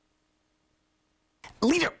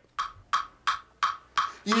Leader.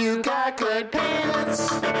 You got good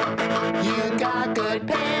pants. You got good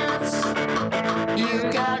pants.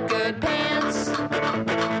 You got good pants.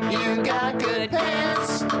 You got good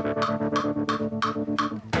pants.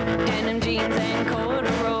 Denim jeans and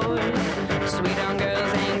corduroys, sweet on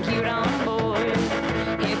girls and cute on boys,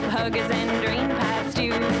 hip huggers and dream past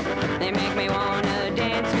you, they make me wanna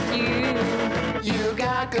dance with you. You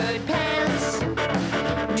got good pants.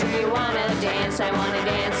 Do you wanna dance? I wanna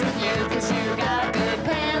dance with you, 'cause you got good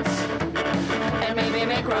pants. And maybe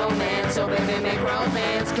make romance, oh baby make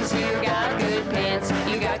romance, 'cause you got good pants.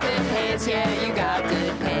 You got good pants, yeah, you got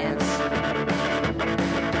good pants.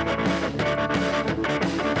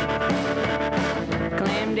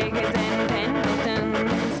 Clam diggers and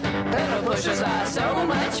pendletons, pedal pushers are so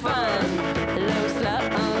much fun. Low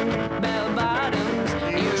slut on bell bottoms,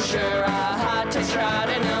 you sure are hot to trot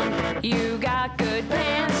in them. You got good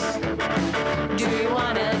pants. Do you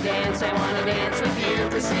wanna dance? I wanna dance with you,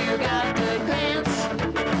 'cause you got good pants.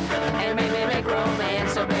 And maybe make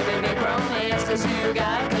romance, oh baby make romance, 'cause you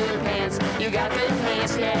got good pants. You got good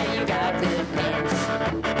pants, yeah, you got good pants.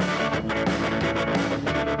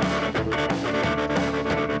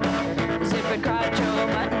 Zippered crotch or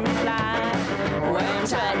button fly, wear 'em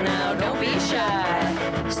tight now, don't be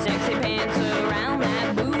shy. Sexy pants around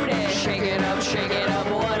that booty, shake it up,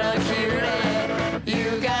 what a cutie.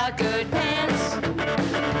 You got good pants.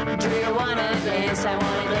 Do you wanna dance? I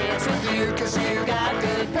wanna dance with you, 'Cause you got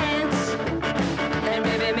good pants. and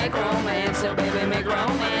baby make romance, so baby make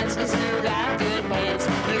romance, 'cause you got good pants.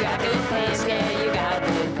 You got good pants, yeah, you got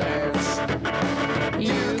good pants.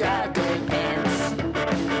 You got good pants.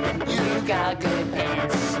 You got good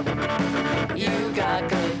pants. You got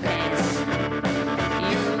good pants.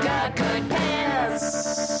 You got good pants.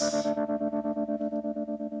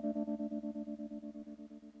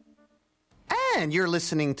 And you're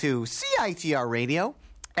listening to CITR Radio,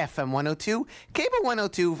 FM 102, Cable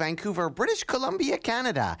 102, Vancouver, British Columbia,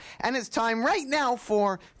 Canada. And it's time right now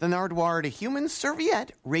for the Nardwuar, the Human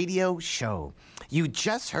Serviette Radio Show. You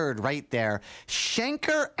just heard right there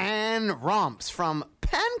Shanker and Romps from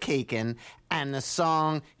Pancakin and the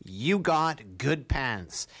song You Got Good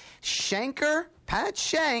Pants. Shanker, Pat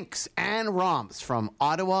Shanks, and Romps from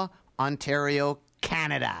Ottawa, Ontario,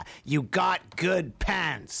 Canada. You got good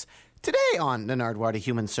pants. Today on the Nardwuar, the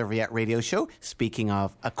Human Serviette Radio Show, speaking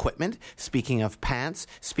of equipment, speaking of pants,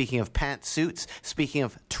 speaking of pantsuits, speaking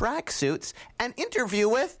of tracksuits, an interview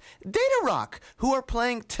with Datarock, who are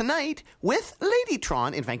playing tonight with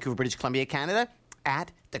Ladytron in Vancouver, British Columbia, Canada,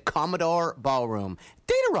 at the Commodore Ballroom.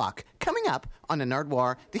 Datarock coming up on the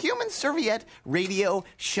Nardwuar, the Human Serviette Radio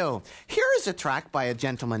Show. Here is a track by a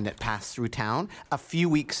gentleman that passed through town a few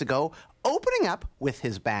weeks ago, opening up with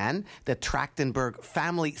his band, the Trachtenberg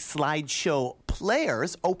Family Slideshow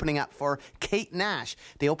Players, opening up for Kate Nash.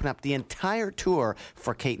 They opened up the entire tour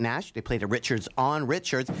for Kate Nash. They played a Richards on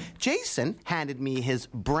Richards. Jason handed me his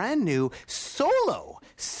brand new solo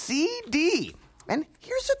CD. And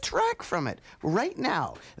here's a track from it right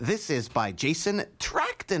now. This is by Jason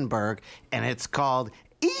Trachtenberg, and it's called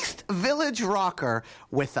East Village Rocker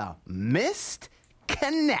with a Missed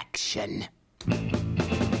Connection.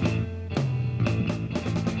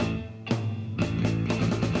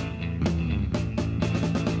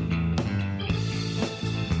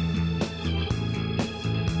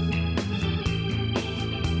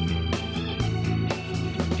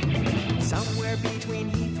 Somewhere between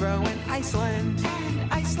Heathrow and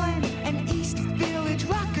Iceland, an East Village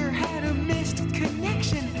rocker had a missed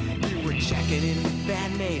connection. You were checking in with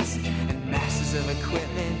bandmates and masses of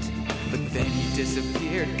equipment, but then you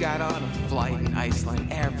disappeared, got on a flight in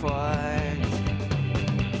Iceland airport.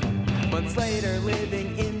 Months later,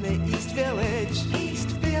 living in the East Village,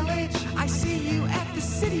 I see you at the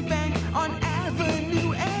Citibank on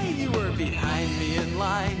Avenue A. You were behind me in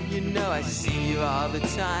line, you know I see you all the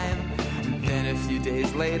time. Then a few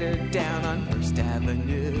days later, down on First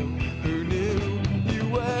Avenue, who knew you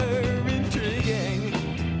were intriguing,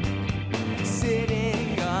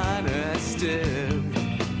 sitting on a stoop.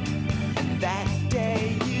 And that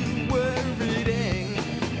day you were reading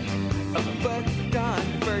a book on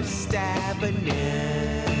First Avenue.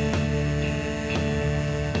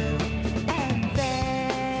 And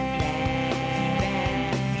then,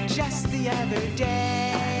 just the other day,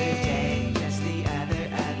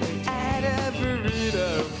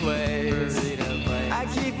 place. I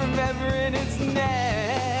keep remembering its name.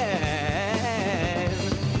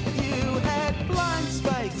 You had blonde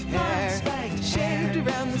spiked hair, shaved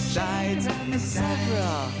around the sides, and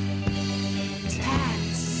several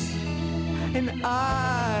tats. And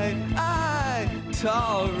I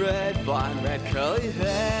tall, red, blonde, red, curly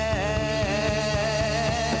hair.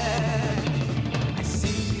 I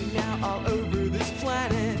see you now all over this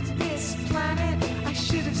planet. This planet. I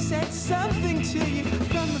should have said something to you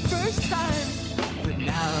from the first time. But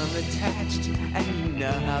now I'm attached, and you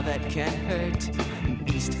know how that can hurt. An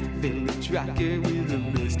East Village rocker with a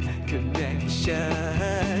missed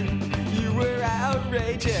connection. You were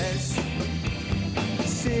outrageous,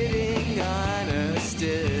 sitting on a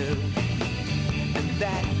stoop. And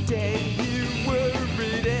that day you were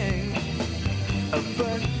reading a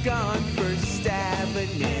book on First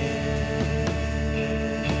Avenue.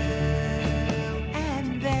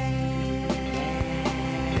 And then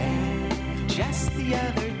just the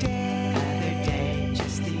other day,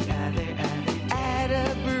 just the other at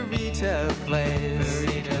a burrito place.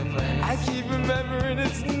 I keep remembering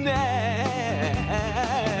its name.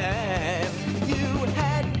 You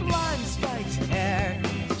had blonde spiked hair,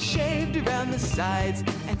 shaved around the sides,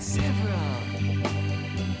 and several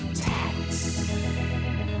tats.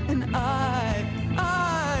 And I,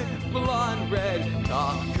 blonde, red,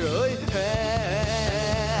 tall, curly hair.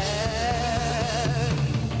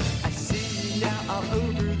 I see you now all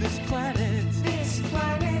over this planet. This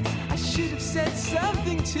planet. I should have said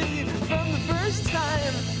something to you from the first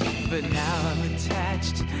time. But now I'm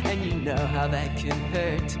attached, and you know how that can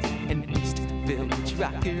hurt. An East Village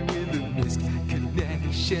rocker with a missed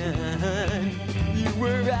connection. You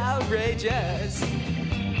were outrageous,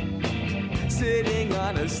 sitting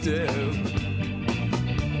on a stoop.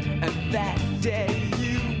 And that day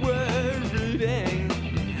you were reading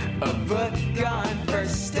a book on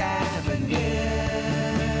First Avenue.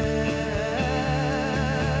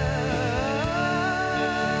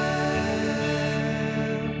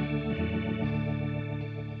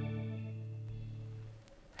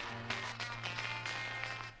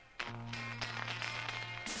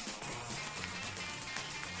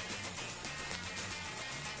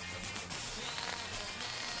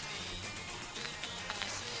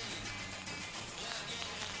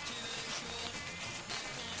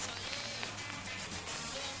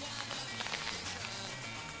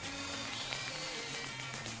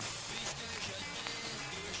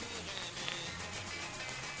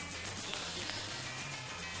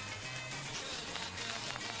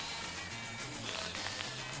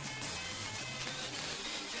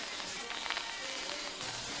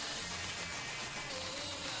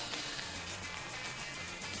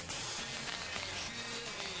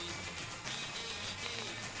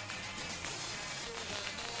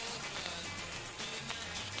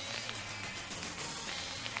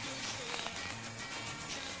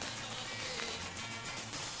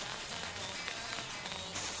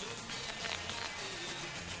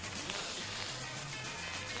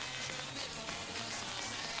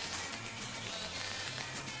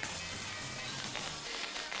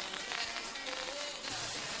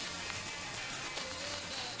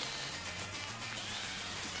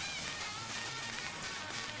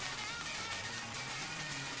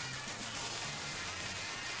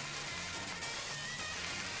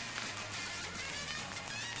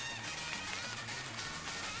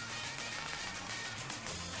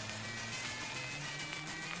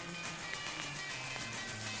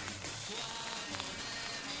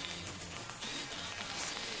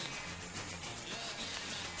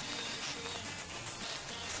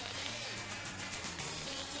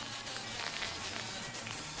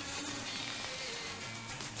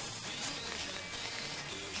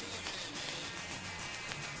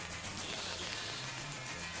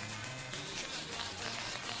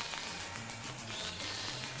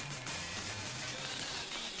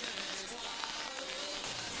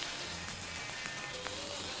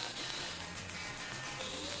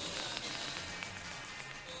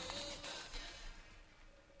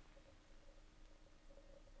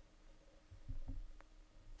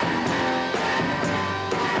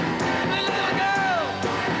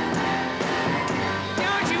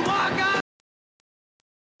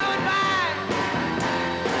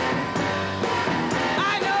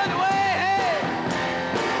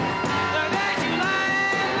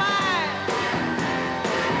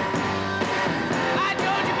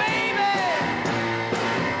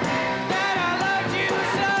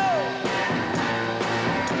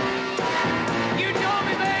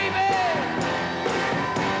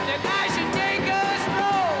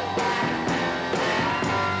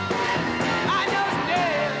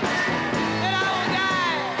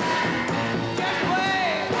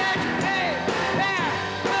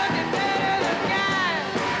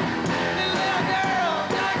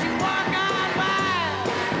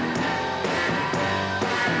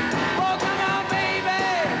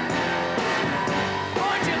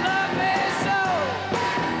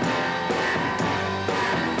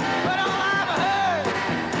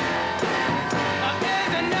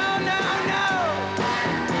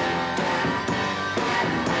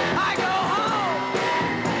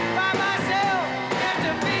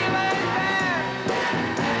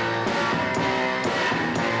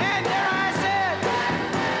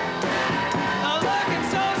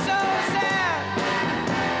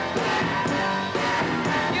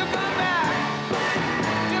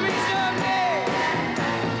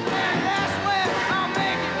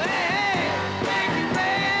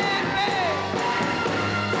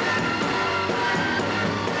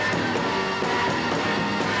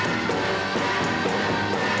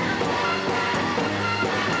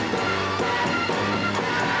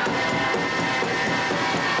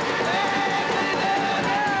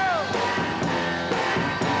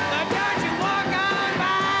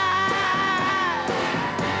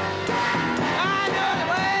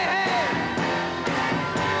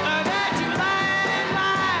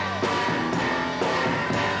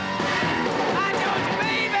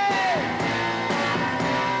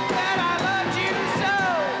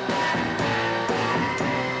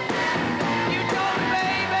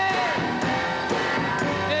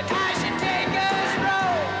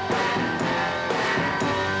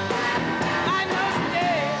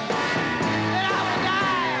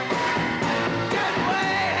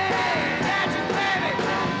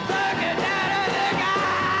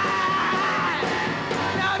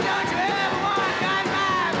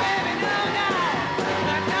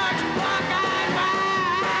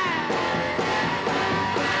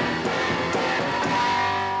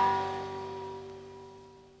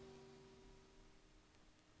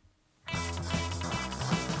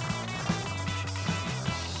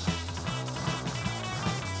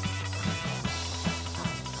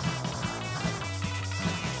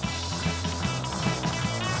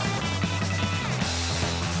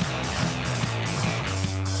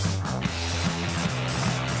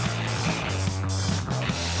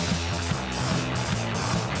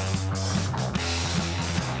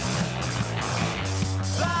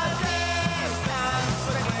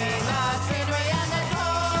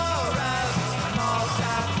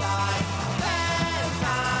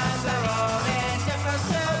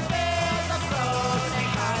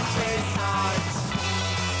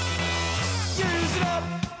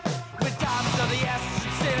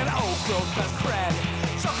 girl's best friend.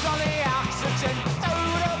 Sucked on the oxygen,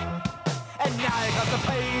 owed up. And now you're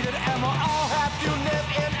constipated, and we'll all have to live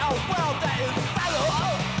in a world that is fallow.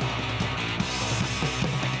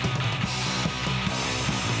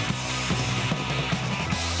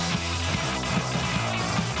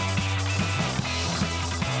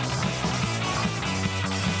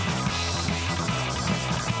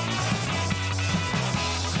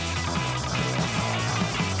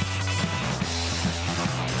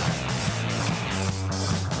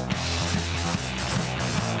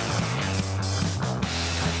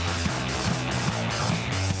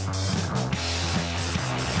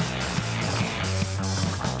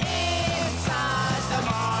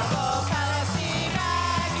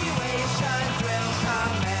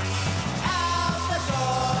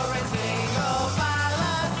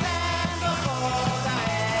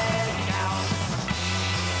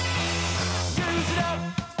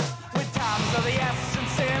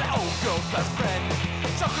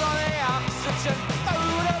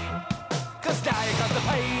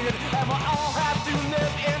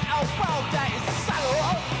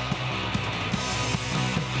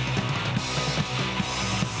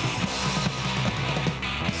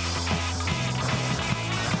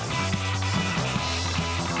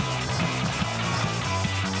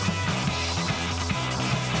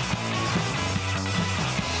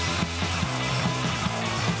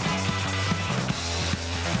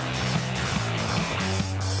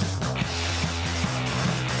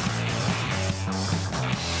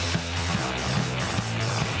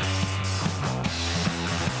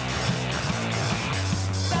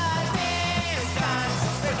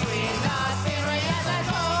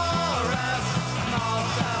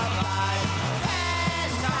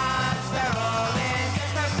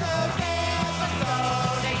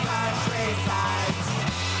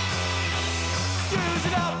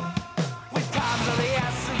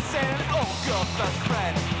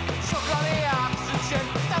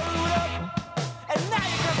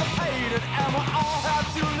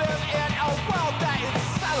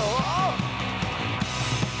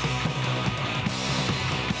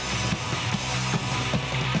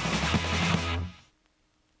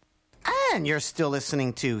 And you're still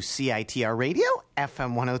listening to CITR Radio,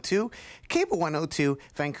 FM 102, Cable 102,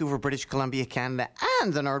 Vancouver, British Columbia, Canada,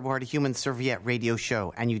 and the Nardwuar to Human Serviette Radio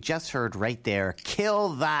Show. And you just heard right there, Kill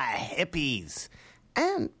the Hippies.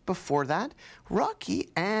 And before that, Rocky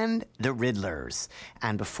and the Riddlers.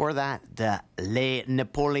 And before that, the Les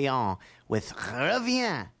Napoleons with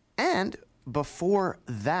Reviens. And before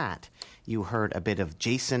that, you heard a bit of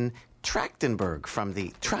Jason Trachtenberg from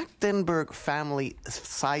the Trachtenberg Family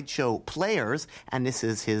Sideshow Players, and this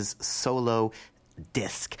is his solo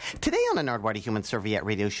disc. Today on the Nardwuar to Human Serviette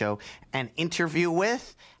Radio Show, an interview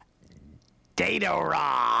with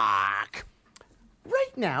Datarock.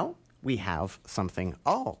 Right now, we have something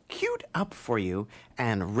all queued up for you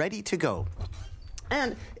and ready to go.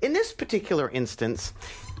 And in this particular instance,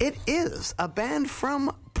 it is a band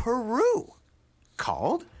from Peru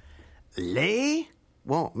called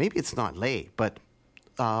well, maybe it's not Lay, but,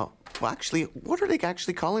 actually, what are they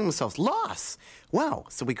actually calling themselves? Los. Wow.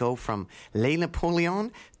 So we go from Les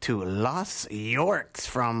Napoleon to Los Yorks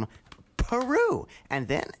from Peru. And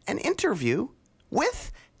then an interview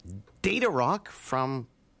with Datarock from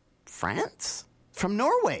France? From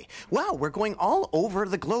Norway. Wow, we're going all over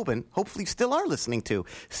the globe and hopefully still are listening to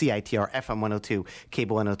CITR FM 102,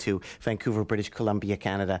 Cable 102, Vancouver, British Columbia,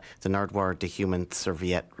 Canada, the Nardwuar de Human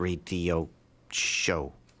Serviette Radio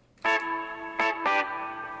Show.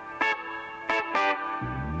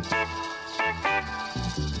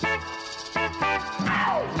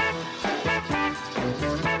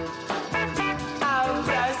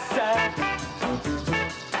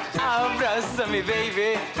 Abraça-me,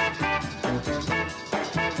 baby.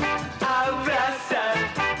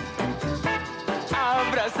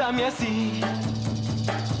 Abraça-me assim.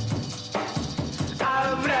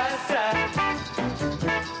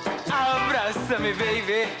 Abraça-me,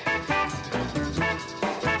 baby.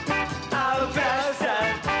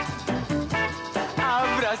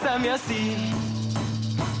 Abraça-me assim.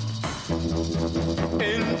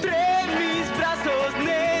 Entre mis brazos,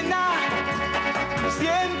 nena,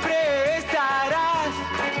 siempre estarás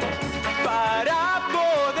para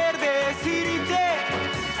poder decirte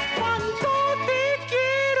cuánto te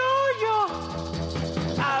quiero yo.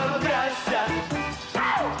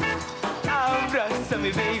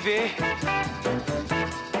 Abrázame, baby.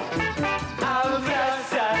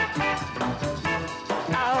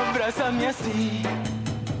 Abrázame así.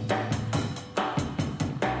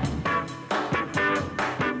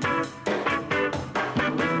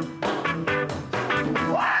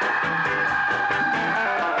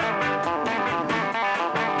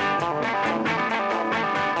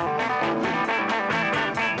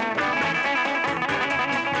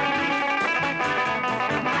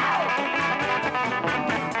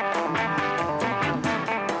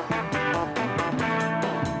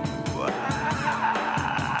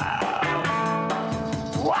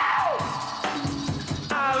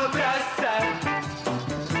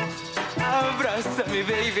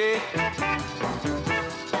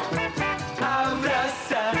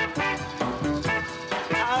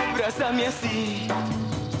 abrázame así.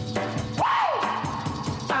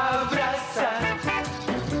 Abraza,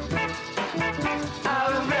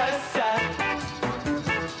 abraza,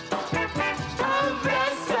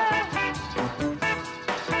 abraza,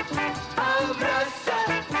 abraza,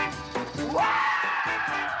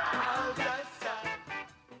 abraza.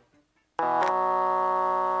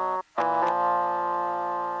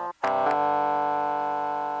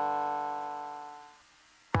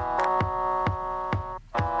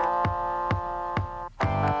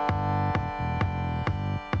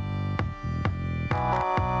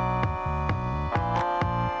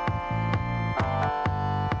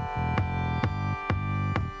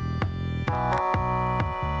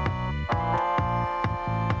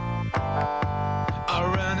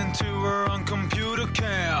 I ran into her on computer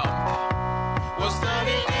camp. Was that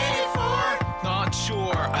in 84? Not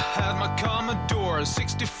sure. I had my Commodore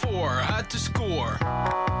 64. Had to score.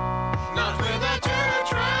 Not with that Turner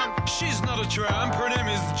tramp. She's not a tramp. Her name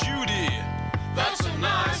is Judy. That's a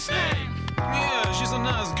nice name. Yeah, she's a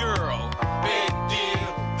nice girl. Big deal.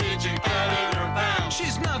 Did you get in her pants?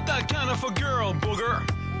 She's not that kind of a girl, booger.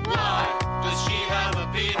 Why? Does she have a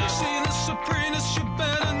penis? Venus Supremus, you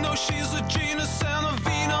better know she's a genus and a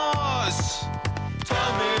Venus.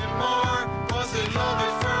 Tell me more. Was it love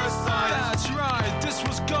at first sight? That's right, this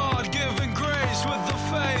was God-given grace with the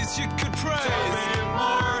face you could Tell praise. me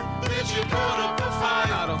more. Did you put up a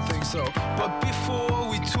fight? I don't think so. But before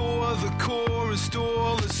we tour the core,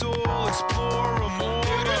 install, let's all explore more.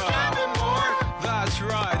 Did it happen more? That's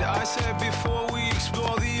right, I said before we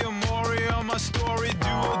explore the Amoria, my story do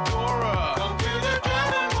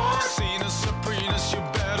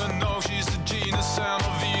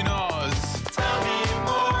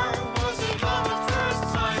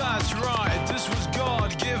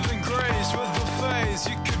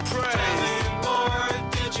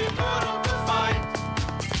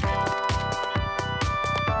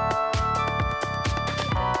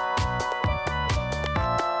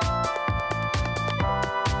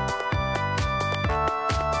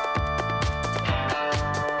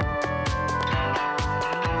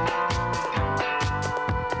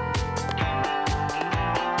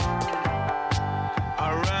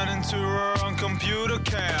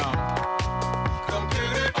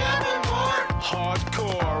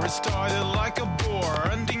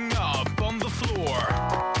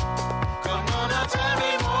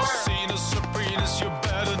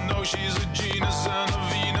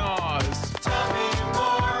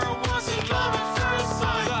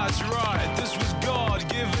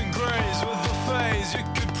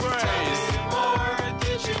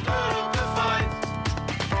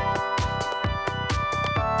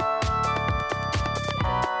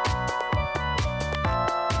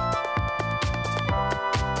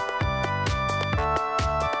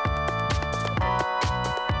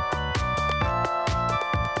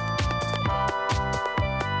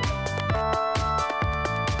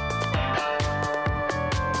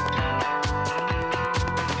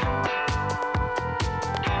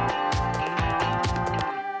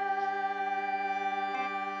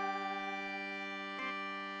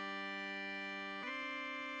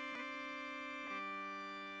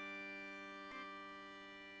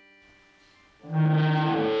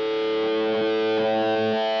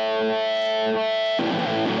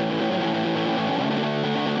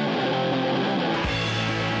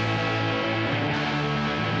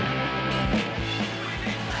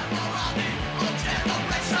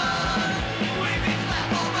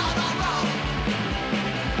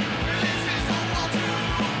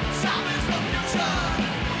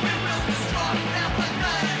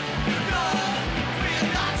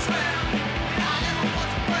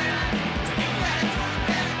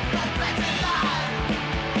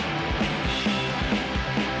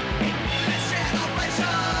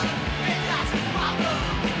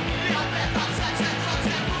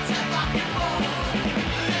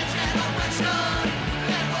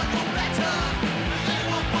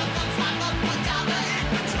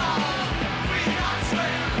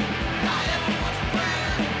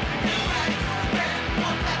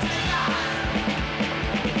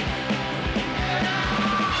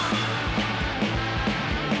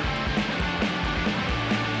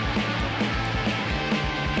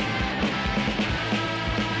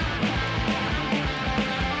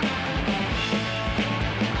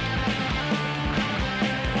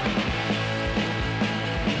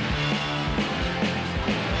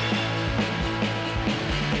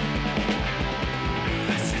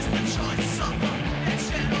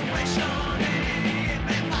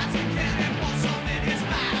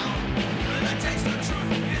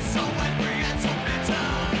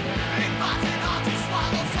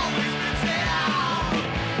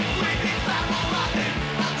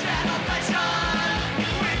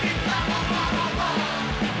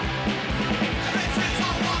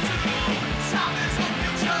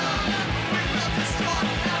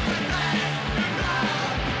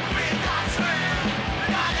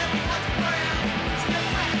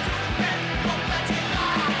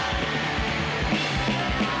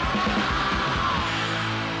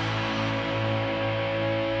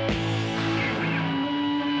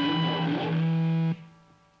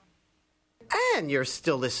And you're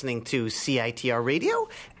still listening to CITR Radio,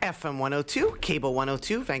 FM 102, Cable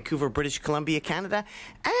 102, Vancouver, British Columbia, Canada,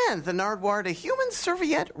 and the Nardwuar, the Human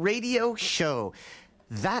Serviette Radio Show.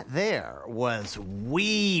 That there was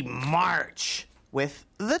We March with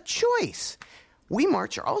The Choice. We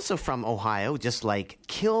March are also from Ohio, just like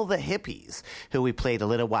Kill the Hippies, who we played a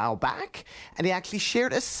little while back, and they actually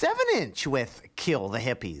shared a 7-inch with Kill the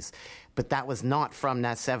Hippies. But that was not from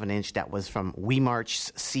that 7-inch. That was from We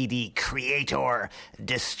March's CD Creator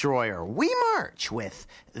Destroyer. We March with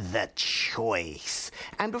The Choice.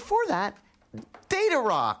 And before that,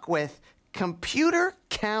 Datarock with Computer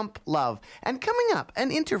Camp Love. And coming up,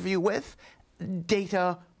 an interview with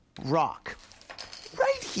Datarock.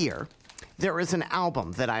 Right here, there is an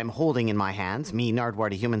album that I'm holding in my hands, me, Nardwuar,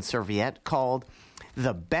 the Human Serviette, called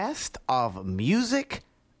The Best of Music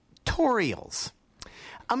Tutorials.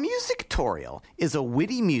 A music-torial is a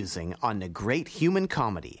witty musing on the great human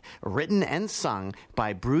comedy, written and sung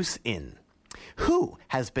by Bruce Inn, who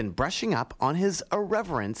has been brushing up on his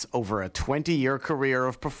irreverence over a 20-year career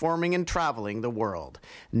of performing and traveling the world.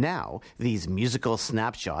 Now, these musical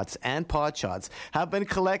snapshots and podshots have been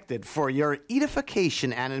collected for your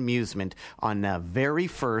edification and amusement on the very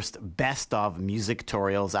first Best of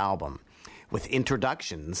Music-torials album, with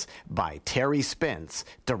introductions by Terry Spence,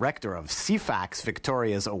 director of CFAX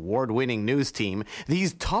Victoria's award-winning news team.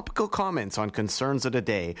 These topical comments on concerns of the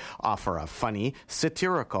day offer a funny,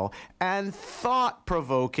 satirical, and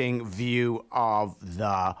thought-provoking view of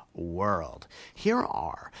the world. Here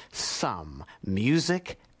are some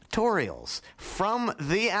music tutorials from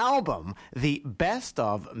the album, The Best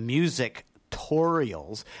of Music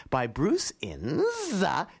Tutorials by Bruce Inns,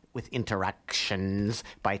 with interactions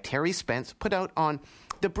by Terry Spence, put out on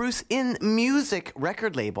the Bruce Inn Music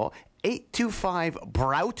record label, 825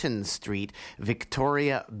 Broughton Street,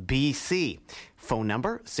 Victoria, BC. Phone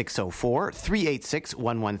number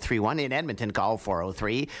 604-386-1131. In Edmonton, call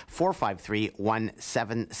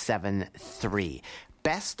 403-453-1773.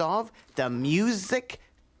 Best of the Music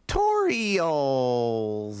Tutorials.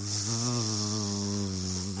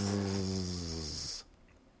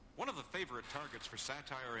 One of the favorite targets for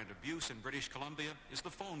satire and abuse in British Columbia is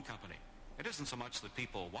the phone company. It isn't so much that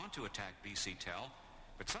people want to attack BC Tel,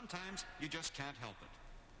 but sometimes you just can't help it.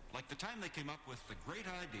 Like the time they came up with the great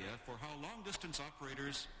idea for how long-distance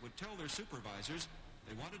operators would tell their supervisors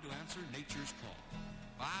they wanted to answer nature's call.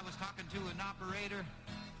 Well, I was talking to an operator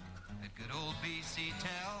at good old BC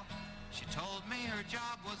Tel. She told me her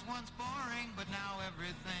job was once boring, but now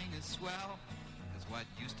everything is swell. Because what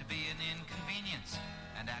used to be an inconvenience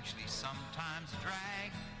and actually sometimes a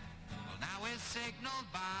drag, well, now is signaled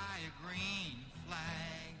by a green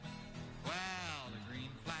flag. Well, the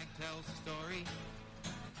green flag tells the story.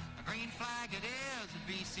 A green flag it is, a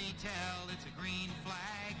BC Tel, it's a green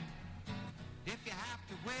flag. If you have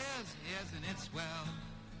to whiz, isn't it swell?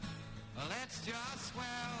 Well, it's just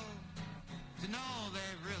swell to know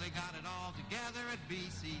they've really got it all together at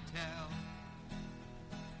BC Tel.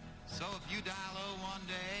 So if you dial one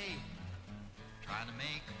day, trying to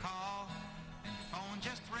make a call, and your phone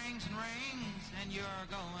just rings and rings, and you're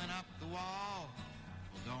going up the wall,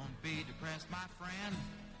 well, don't be depressed, my friend.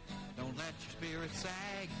 Don't let your spirit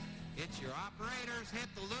sag. It's your operators hit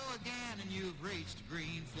the loo again, and you've reached a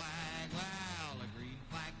green flag. Well, a green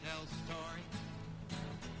flag tells a story.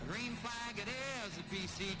 A green flag it is, a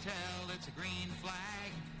BC Tel, it's a green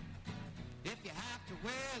flag. If you have to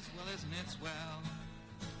whiz, well, isn't it swell?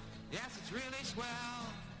 Yes, it's really swell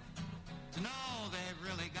to know they've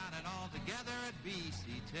really got it all together at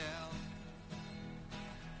BC Tel.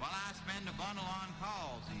 Well, I spend a bundle on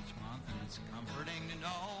calls each month, and it's comforting to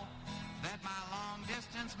know that my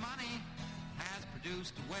long-distance money has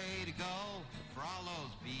produced a way to go for all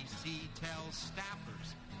those BC Tel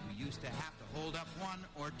staffers who used to have to hold up one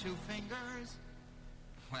or two fingers.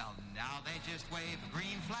 Well, now they just wave a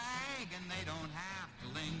green flag, and they don't have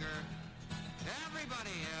to linger.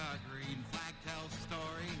 Everybody, a green flag tells a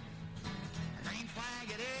story. A green flag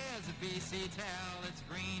it is, a BC Tel, it's a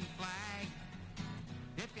green flag.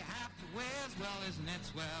 If you have to whiz, well, isn't it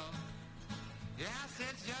swell? Yes,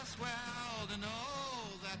 it's just swell to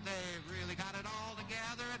know that they've really got it all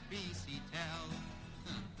together at BC Tel.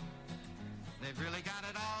 They've really got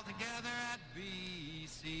it all together at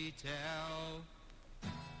BC Tel.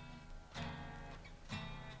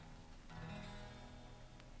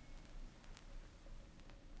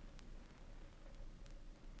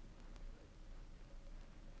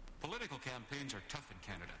 Political campaigns are tough in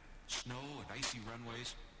Canada. Snow and icy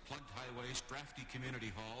runways, plugged highways, drafty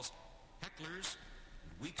community halls, hecklers,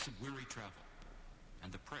 and weeks of weary travel.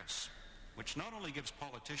 And the press, which not only gives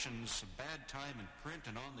politicians a bad time in print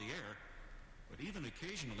and on the air, but even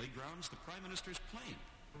occasionally grounds the Prime Minister's plane,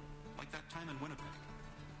 like that time in Winnipeg.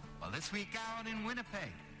 Well, this week out in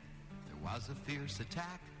Winnipeg, there was a fierce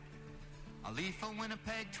attack. A lethal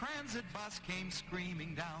Winnipeg transit bus came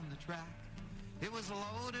screaming down the track. It was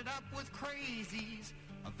loaded up with crazies,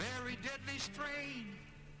 a very deadly strain.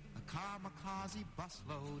 A kamikaze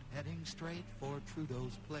busload heading straight for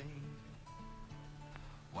Trudeau's plane.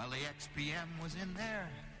 Well, the XPM was in there,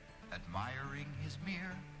 admiring his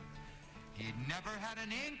mirror. He'd never had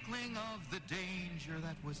an inkling of the danger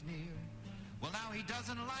that was near. Well, now he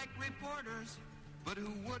doesn't like reporters, but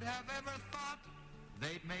who would have ever thought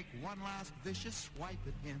they'd make one last vicious swipe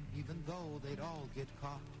at him, even though they'd all get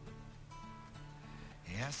caught?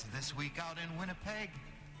 Yes, this week out in Winnipeg,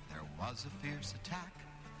 there was a fierce attack.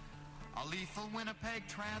 A lethal Winnipeg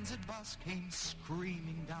transit bus came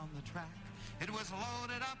screaming down the track. It was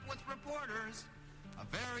loaded up with reporters, a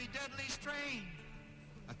very deadly strain.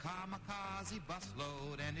 A kamikaze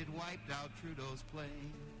busload, and it wiped out Trudeau's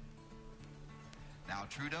plane. Now,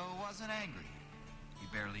 Trudeau wasn't angry. He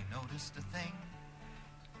barely noticed a thing.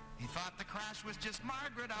 He thought the crash was just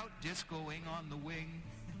Margaret out discoing on the wing.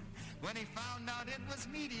 When he found out it was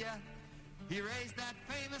media, he raised that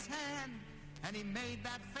famous hand, and he made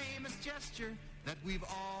that famous gesture that we've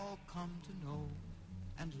all come to know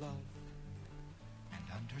and love and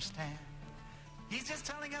understand. He's just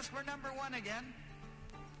telling us we're number one again.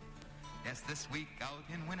 Yes, this week out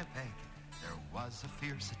in Winnipeg, there was a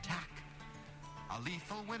fierce attack. A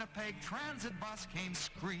lethal Winnipeg transit bus came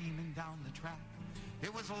screaming down the track.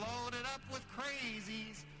 It was loaded up with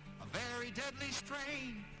crazies, a very deadly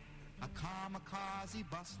strain. A kamikaze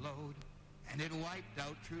busload, and it wiped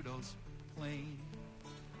out Trudeau's plane.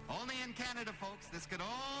 Only in Canada, folks. This could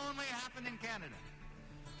only happen in Canada.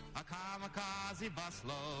 A kamikaze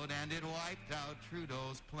busload, and it wiped out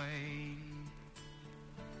Trudeau's plane.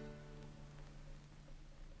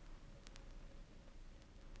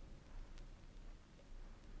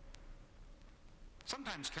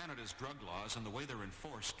 Sometimes Canada's drug laws and the way they're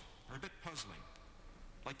enforced are a bit puzzling.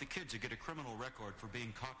 Like the kids who get a criminal record for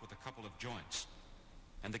being caught with a couple of joints,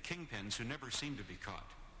 and the kingpins who never seem to be caught.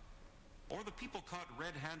 Or the people caught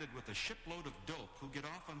red-handed with a shipload of dope who get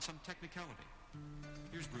off on some technicality.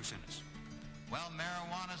 Here's Bruce Innes. Well,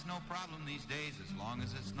 marijuana's no problem these days as long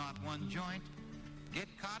as it's not one joint. Get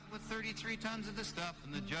caught with 33 tons of the stuff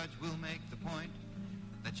and the judge will make the point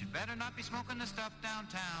that you'd better not be smoking the stuff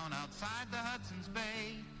downtown outside the Hudson's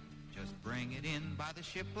Bay. Just bring it in by the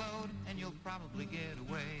shipload and you'll probably get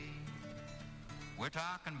away. We're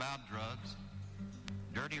talking about drugs,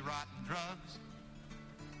 dirty, rotten drugs,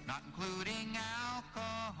 not including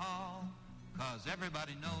alcohol, 'cause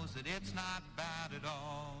everybody knows that it's not bad at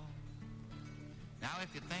all. Now,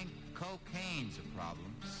 if you think cocaine's a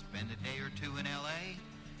problem, spend a day or two in L.A.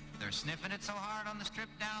 They're sniffing it so hard on the strip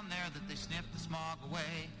down there that they sniff the smog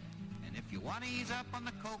away. And if you want to ease up on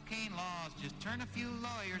the cocaine laws, just turn a few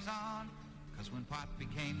lawyers on. 'Cause when pot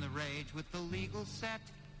became the rage with the legal set,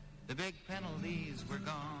 the big penalties were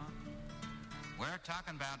gone. We're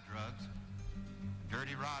talking about drugs,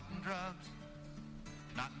 dirty, rotten drugs,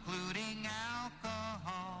 not including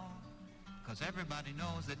alcohol, 'cause everybody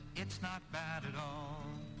knows that it's not bad at all.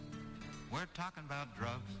 We're talking about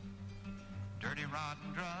drugs, dirty,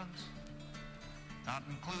 rotten drugs, not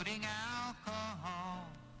including alcohol,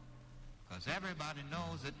 'cause everybody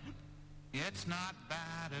knows that it's not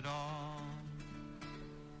bad at all.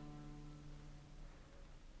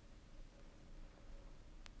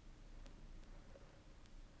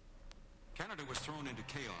 Canada was thrown into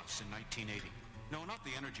chaos in 1980. No, not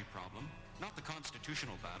the energy problem, not the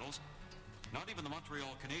constitutional battles, not even the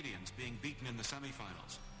Montreal Canadiens being beaten in the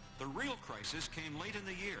semifinals. The real crisis came late in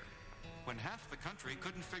the year, when half the country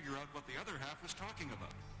couldn't figure out what the other half was talking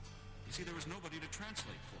about. You see, there was nobody to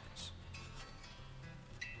translate for us.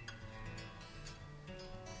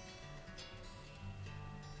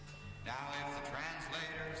 Now if the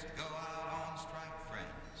translators go out on strike,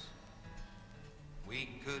 friends,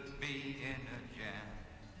 we could be in a jam.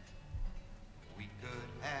 We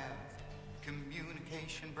could have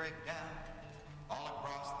communication breakdown all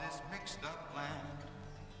across this mixed up land.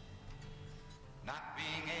 Not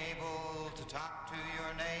being able to talk to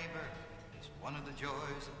your neighbor is one of the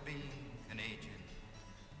joys of being Canadian.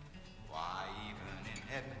 Why, even in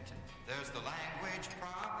Edmonton, there's the language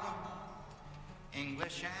problem,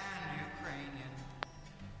 English and Ukrainian.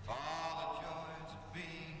 All the joys of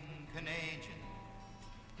being Canadian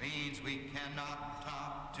means we cannot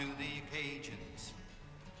talk to the occasions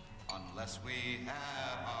unless we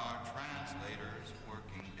have our translators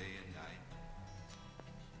working day and night.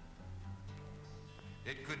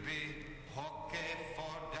 It could be Hockey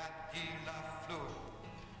for dat die la fleur,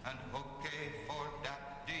 and hockey for dat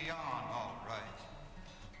Dion, all right.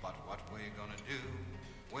 But what we gonna do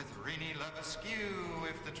with Renee Levesque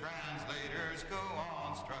if the translators go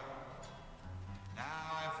on strike?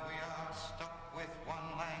 Now if we are stuck with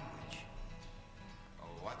one language,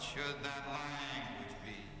 what should that language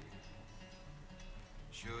be?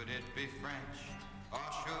 Should it be French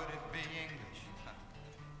or should it be English?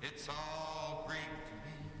 It's all Greek to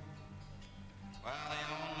me. Well,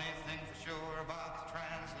 the only thing for sure about the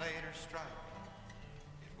translator strike,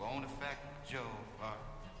 it won't affect Joe Clark.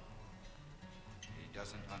 He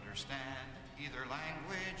doesn't understand either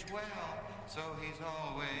language well, so he's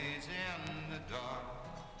always in the dark.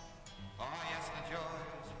 Oh yes, the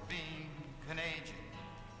joys of being Canadian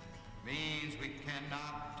means we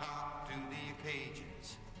cannot talk to the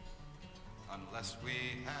occasions unless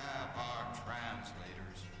we have our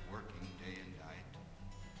translators working day and night.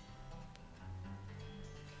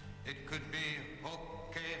 It could be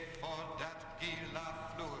hockey for dat Guy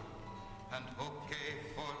Lafleur and hockey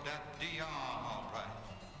for dat Dion, all right.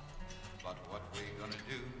 But what we gonna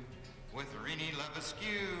do with Renee Levesque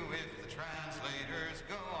if the translators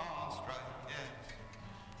go on strike? Yes.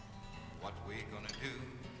 What we gonna do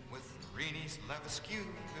with Renee's Levesque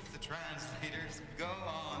if the translators go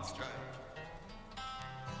on strike?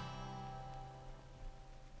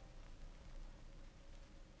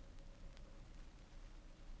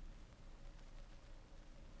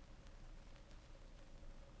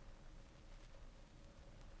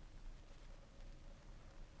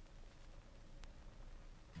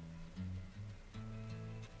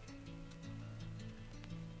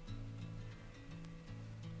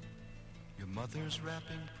 Your mother's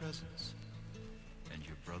wrapping presents and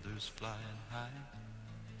your brother's flying high.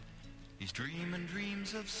 He's dreaming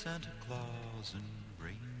dreams of Santa Claus and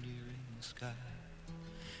reindeer in the sky.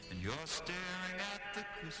 And you're staring at the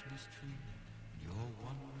Christmas tree and you're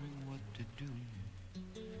wondering what to do.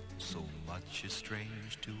 So much is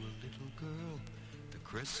strange to a little girl, the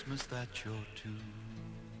Christmas that you're to.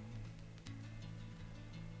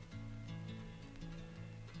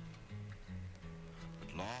 But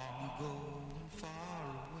long ago and far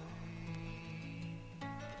away,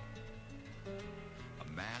 a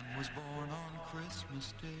man was born on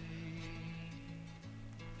Christmas Day.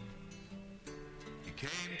 He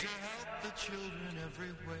came to help the children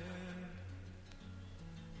everywhere.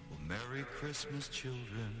 Well, Merry Christmas,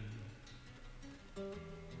 children.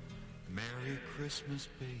 Merry Christmas,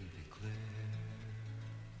 baby Claire.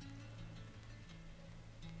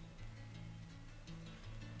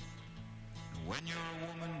 And when you're a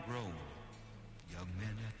woman grown, young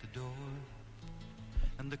men at the door,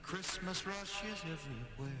 and the Christmas rush is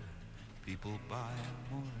everywhere, people buying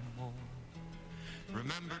more and more.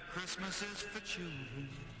 Remember, Christmas is for children,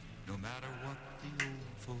 no matter what the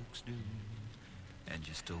old folks do. And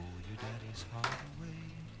you stole your daddy's heart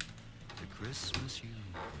away, the Christmas you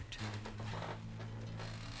were two.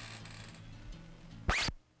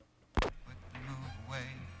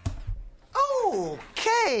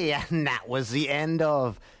 Okay, and that was the end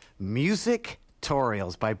of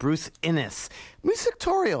Music-torials by Bruce Innes.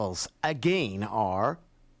 Music-torials, again, are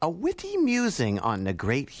a witty musing on the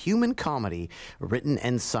great human comedy written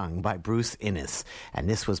and sung by Bruce Innes. And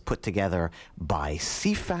this was put together by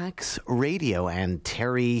CFAX Radio and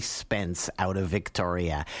Terry Spence out of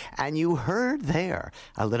Victoria. And you heard there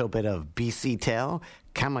a little bit of BC Tell,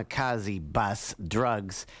 Kamikaze Bus,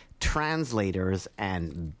 Drugs, Translators,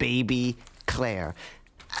 and Baby Claire.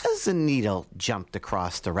 As the needle jumped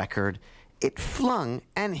across the record, it flung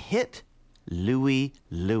and hit Louie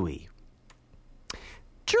Louie.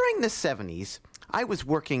 During the 70s, I was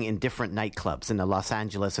working in different nightclubs in the Los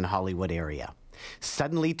Angeles and Hollywood area.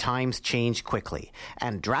 Suddenly, times changed quickly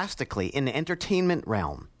and drastically in the entertainment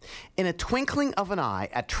realm. In a twinkling of an eye,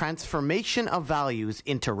 a transformation of values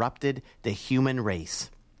interrupted the human race.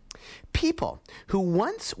 People who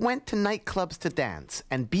once went to nightclubs to dance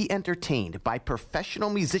and be entertained by professional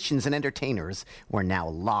musicians and entertainers were now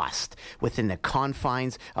lost within the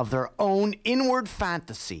confines of their own inward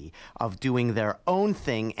fantasy of doing their own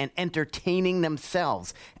thing and entertaining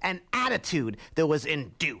themselves, an attitude that was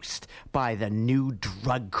induced by the new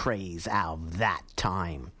drug craze of that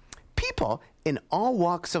time. People in all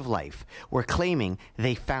walks of life were claiming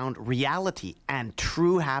they found reality and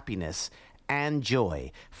true happiness and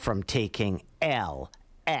joy from taking LSD.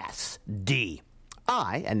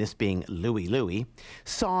 I, and this being Louie Louie,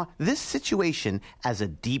 saw this situation as a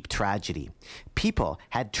deep tragedy. People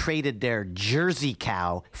had traded their Jersey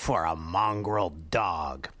cow for a mongrel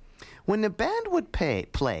dog. When the band would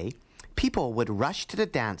play, People would rush to the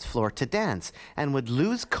dance floor to dance and would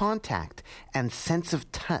lose contact and sense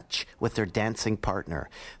of touch with their dancing partner.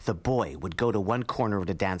 The boy would go to one corner of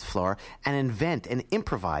the dance floor and invent and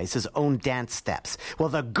improvise his own dance steps, while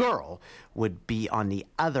the girl would be on the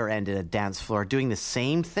other end of the dance floor doing the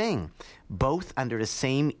same thing, both under the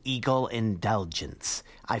same eagle indulgence.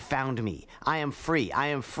 I found me. I am free. I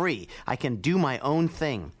am free. I can do my own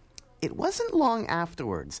thing. It wasn't long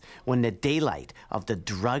afterwards when the daylight of the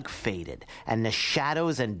drug faded and the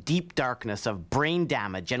shadows and deep darkness of brain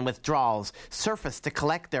damage and withdrawals surfaced to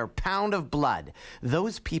collect their pound of blood.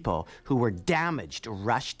 Those people who were damaged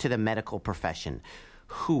rushed to the medical profession,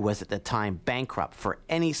 who was at the time bankrupt for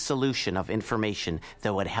any solution of information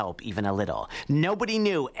that would help even a little. Nobody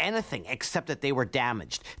knew anything except that they were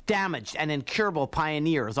damaged and incurable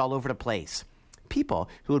pioneers all over the place. People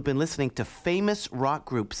who had been listening to famous rock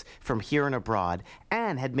groups from here and abroad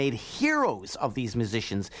and had made heroes of these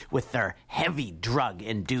musicians with their heavy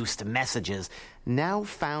drug-induced messages now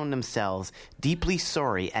found themselves deeply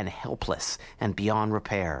sorry and helpless and beyond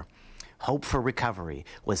repair. Hope for recovery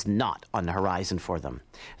was not on the horizon for them.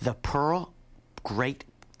 The pearl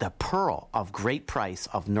of great price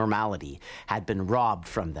of normality had been robbed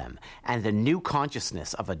from them, and the new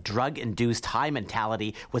consciousness of a drug-induced high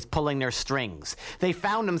mentality was pulling their strings. They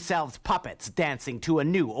found themselves puppets dancing to a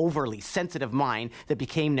new, overly sensitive mind that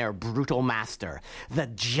became their brutal master. The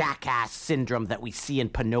jackass syndrome that we see in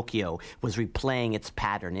Pinocchio was replaying its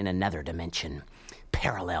pattern in another dimension.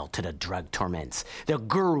 Parallel to the drug torments, the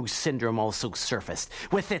guru syndrome also surfaced,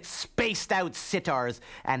 with its spaced-out sitars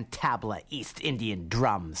and tabla East Indian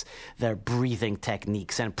drums. Their breathing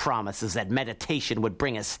techniques and promises that meditation would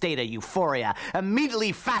bring a state of euphoria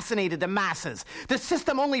immediately fascinated the masses. The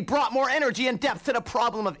system only brought more energy and depth to the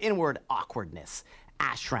problem of inward awkwardness.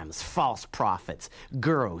 Ashrams, false prophets,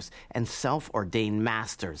 gurus, and self-ordained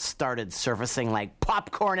masters started surfacing like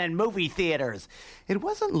popcorn in movie theaters. It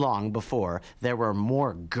wasn't long before there were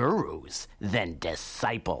more gurus than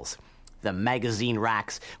disciples. The magazine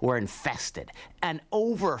racks were infested and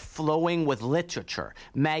overflowing with literature,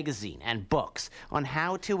 magazine, and books on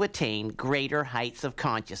how to attain greater heights of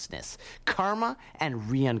consciousness. Karma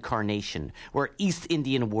and reincarnation were East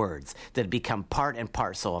Indian words that had become part and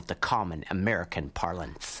parcel of the common American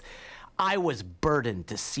parlance. I was burdened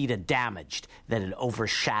to see the damage that had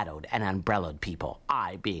overshadowed and umbrellaed people,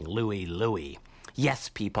 I being Louie. Yes,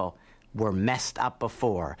 people were messed up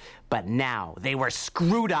before, but now they were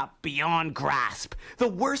screwed up beyond grasp. The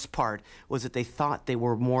worst part was that they thought they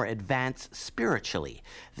were more advanced spiritually.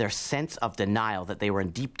 Their sense of denial that they were in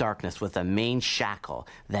deep darkness was the main shackle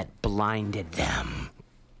that blinded them.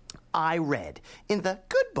 I read in the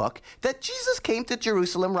good book that Jesus came to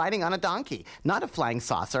Jerusalem riding on a donkey, not a flying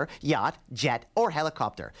saucer, yacht, jet, or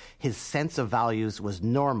helicopter. His sense of values was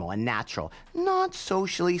normal and natural, not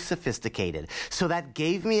socially sophisticated. So that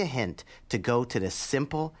gave me a hint to go to the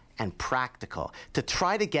simple and practical, to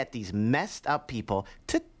try to get these messed up people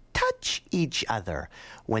to touch each other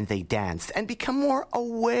when they danced and become more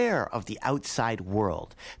aware of the outside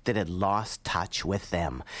world that had lost touch with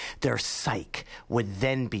them. Their psyche would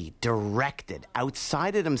then be directed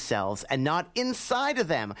outside of themselves and not inside of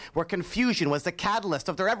them, where confusion was the catalyst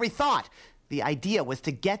of their every thought. The idea was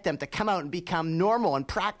to get them to come out and become normal and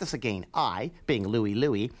practice again. I, being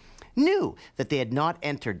Louie, knew that they had not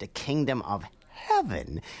entered the kingdom of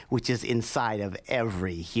heaven, which is inside of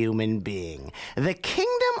every human being. The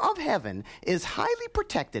kingdom of heaven is highly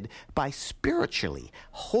protected by spiritually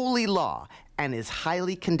holy law and is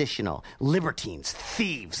highly conditional. Libertines,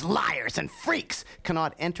 thieves, liars, and freaks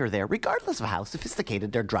cannot enter there, regardless of how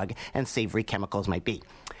sophisticated their drug and savory chemicals might be.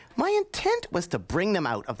 My intent was to bring them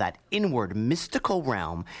out of that inward mystical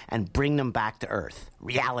realm and bring them back to earth,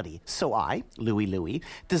 reality. So I, Louie,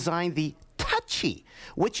 designed the touchy,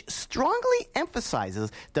 which strongly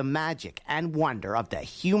emphasizes the magic and wonder of the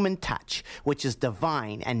human touch, which is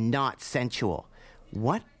divine and not sensual.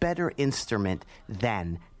 What better instrument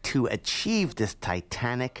than to achieve this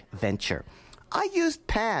titanic venture? I used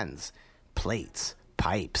pans, plates,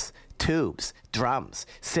 pipes, tubes, drums,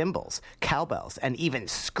 cymbals, cowbells, and even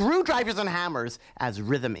screwdrivers and hammers as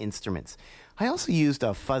rhythm instruments. I also used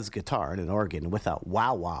a fuzz guitar and an organ with a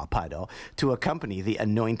wah-wah pedal to accompany the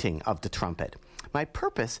anointing of the trumpet. My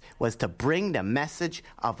purpose was to bring the message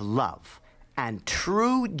of love and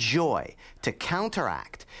true joy to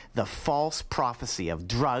counteract the false prophecy of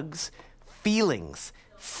drugs, feelings,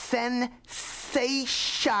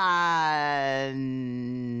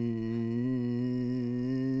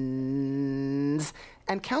 sensations,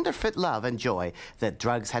 and counterfeit love and joy that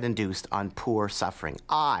drugs had induced on poor suffering.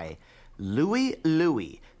 I,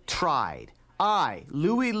 Louie, tried I,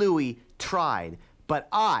 Louie, tried, but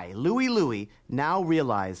I, Louie, now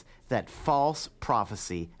realize that false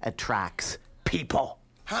prophecy attracts people.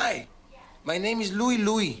 Hi, my name is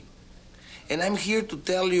Louie, and I'm here to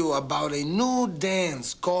tell you about a new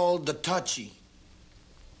dance called the touchy.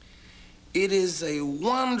 It is a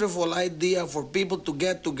wonderful idea for people to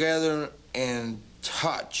get together and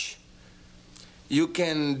touch. You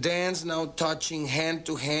can dance now touching hand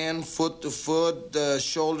to hand, foot to foot,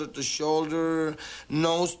 shoulder to shoulder,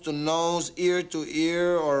 nose to nose, ear to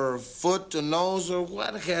ear, or foot to nose, or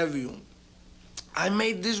what have you. I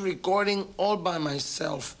made this recording all by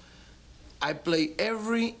myself. I play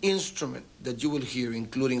every instrument that you will hear,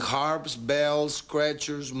 including harps, bells,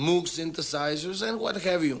 scratchers, Moog synthesizers, and what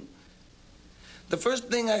have you. The first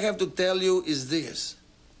thing I have to tell you is this.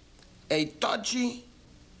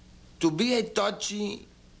 To be a touchy,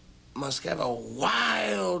 must have a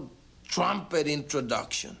wild trumpet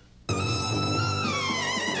introduction.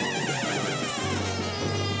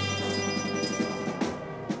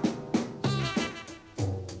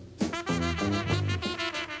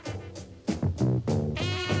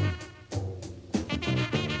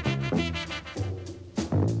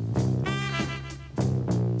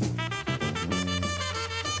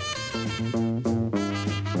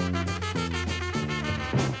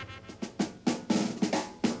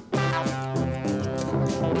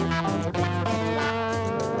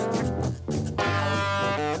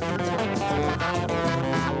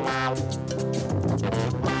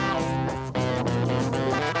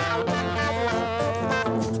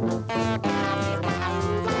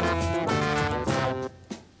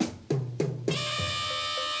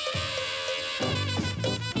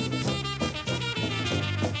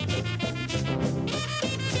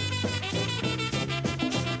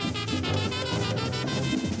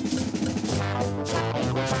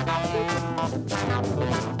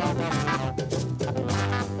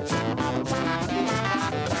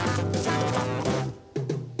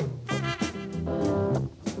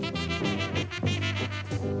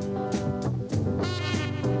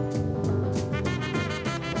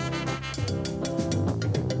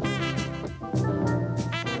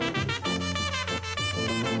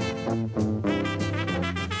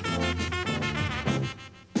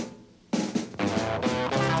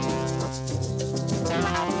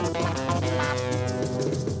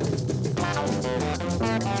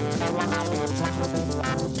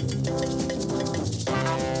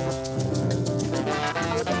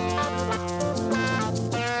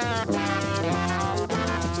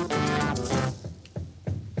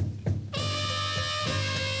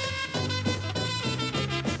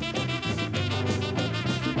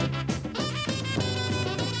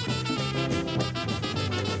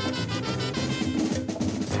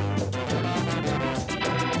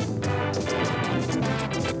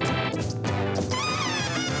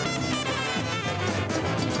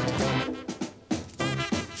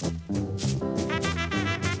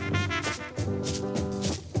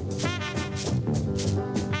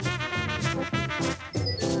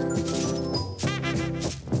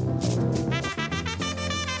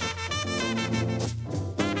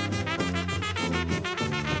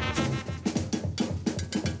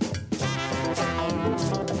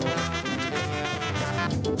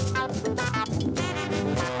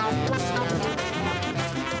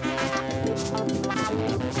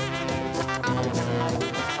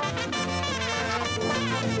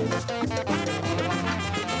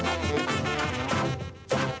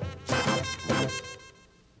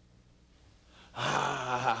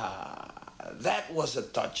 That was a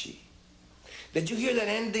touchy. Did you hear that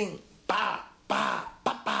ending? Pa, pa,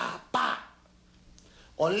 pa, pa, pa.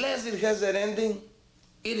 Unless it has that ending,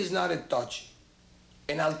 it is not a touchy.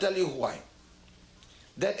 And I'll tell you why.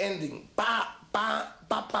 That ending, pa, pa,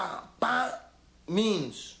 pa, pa, pa,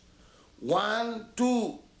 means 1,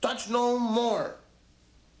 2, touch no more.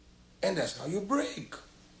 And that's how you break.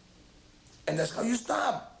 And that's how you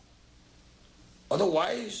stop.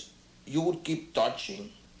 Otherwise, you would keep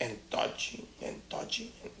touching and touching and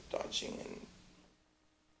touching and touching.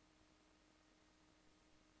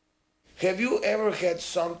 Have you ever had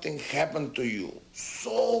something happen to you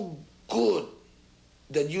so good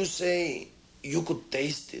that you say you could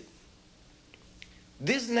taste it?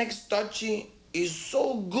 This next touchy is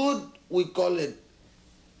so good, we call it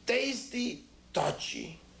tasty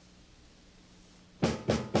touchy.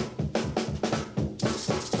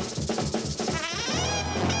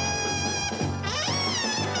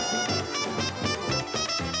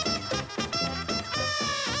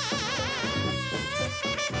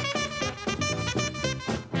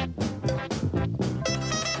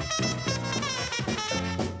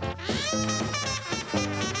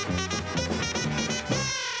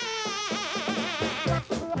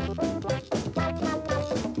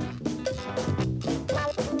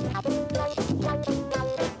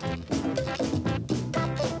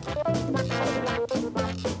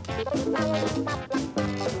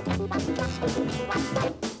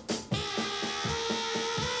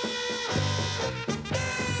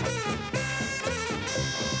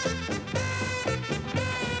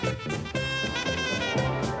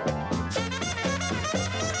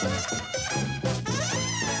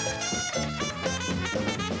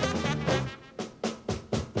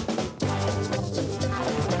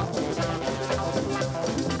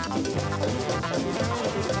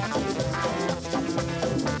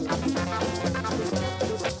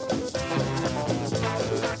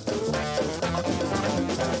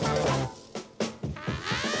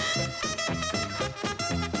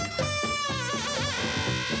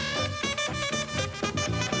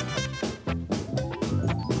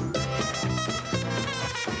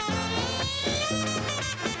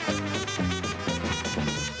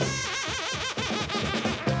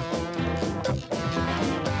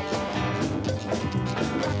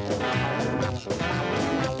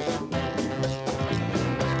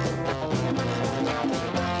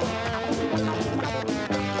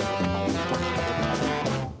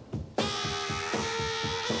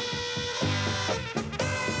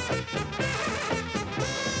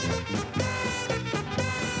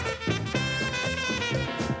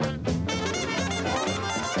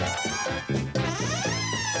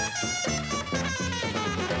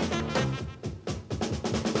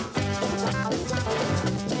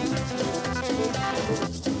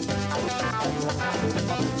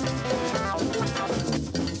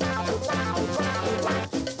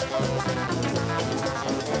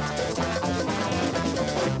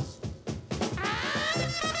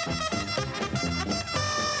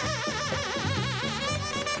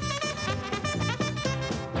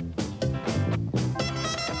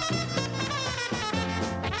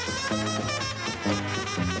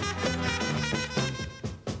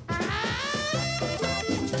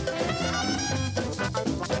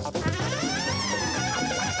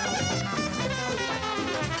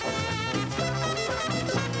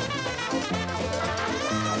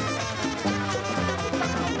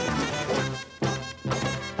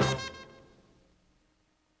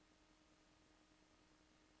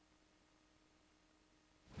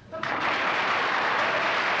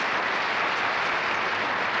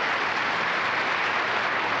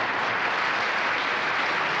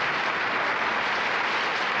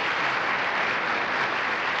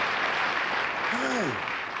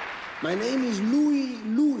 My name is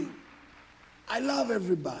Louis. I love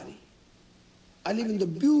everybody. I live in the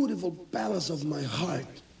beautiful palace of my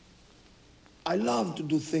heart. I love to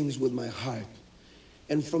do things with my heart.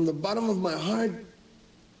 And from the bottom of my heart,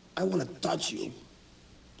 I want to touch you.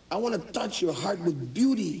 I want to touch your heart with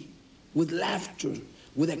beauty, with laughter,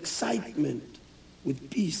 with excitement, with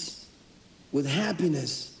peace, with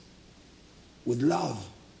happiness, with love.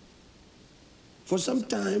 For some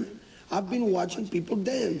time, I've been watching people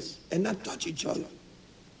dance and not touch each other.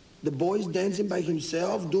 The boy is dancing by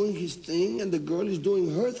himself, doing his thing, and the girl is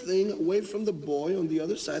doing her thing away from the boy on the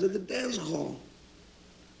other side of the dance hall.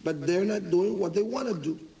 But they're not doing what they want to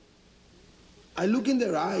do. I look in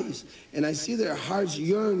their eyes, and I see their hearts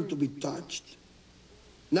yearn to be touched.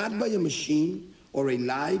 Not by a machine, or a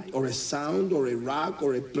light, or a sound, or a rock,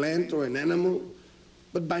 or a plant, or an animal,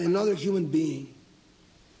 but by another human being.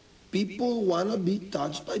 People want to be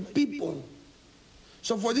touched by people.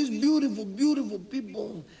 So for these beautiful, beautiful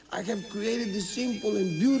people, I have created this simple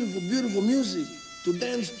and beautiful, beautiful music to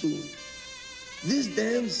dance to. This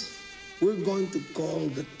dance we're going to call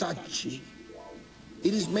the touchy.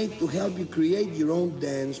 It is made to help you create your own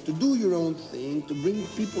dance, to do your own thing, to bring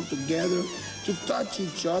people together, to touch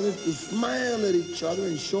each other, to smile at each other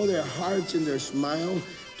and show their hearts in their smile,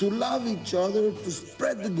 to love each other, to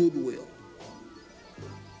spread the goodwill.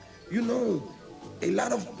 You know, a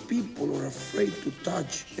lot of people are afraid to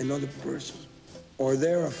touch another person, or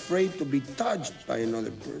they're afraid to be touched by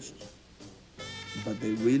another person. But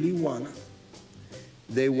they really wanna.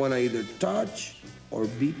 They wanna either touch or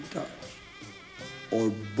be touched, or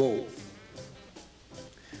both.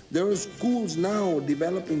 There are schools now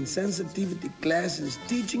developing sensitivity classes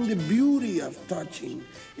teaching the beauty of touching.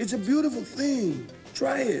 It's a beautiful thing.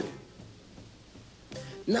 Try it.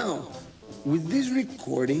 Now, with this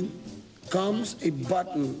recording comes a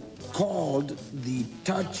button called the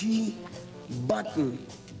touchy button.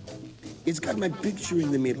 It's got my picture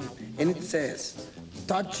in the middle, and it says,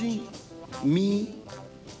 touchy me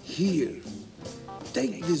here.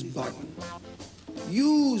 Take this button.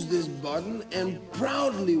 Use this button and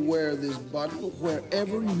proudly wear this button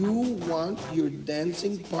wherever you want your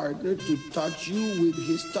dancing partner to touch you with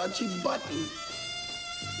his touchy button.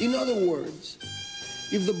 In other words,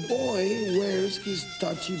 if the boy wears his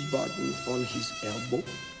touchy button on his elbow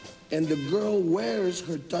and the girl wears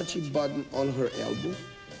her touchy button on her elbow,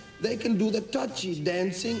 they can do the touchy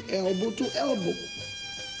dancing elbow to elbow.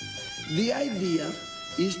 The idea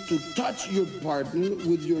is to touch your partner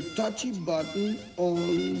with your touchy button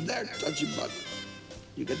on their touchy button.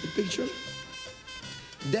 You get the picture?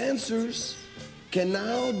 Dancers can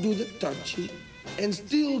now do the touchy and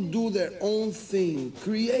still do their own thing,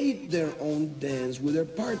 create their own dance with their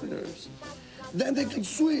partners. Then they can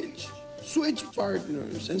switch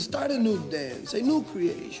partners and start a new dance, a new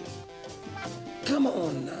creation. Come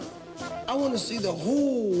on now. I want to see the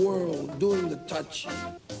whole world doing the touchy.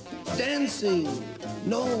 Dancing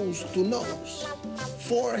nose to nose,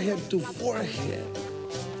 forehead to forehead,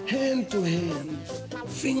 hand to hand,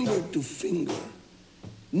 finger to finger,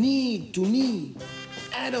 knee to knee,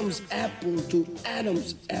 Adam's apple to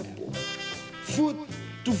Adam's apple, foot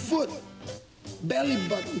to foot, belly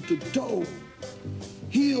button to toe,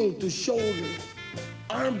 heel to shoulder,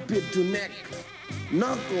 armpit to neck,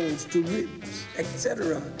 knuckles to ribs,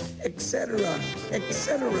 etc., etc.,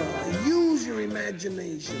 etc. Use your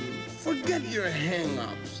imagination. Forget your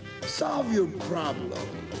hang-ups. Solve your problem.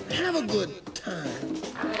 Have a good time.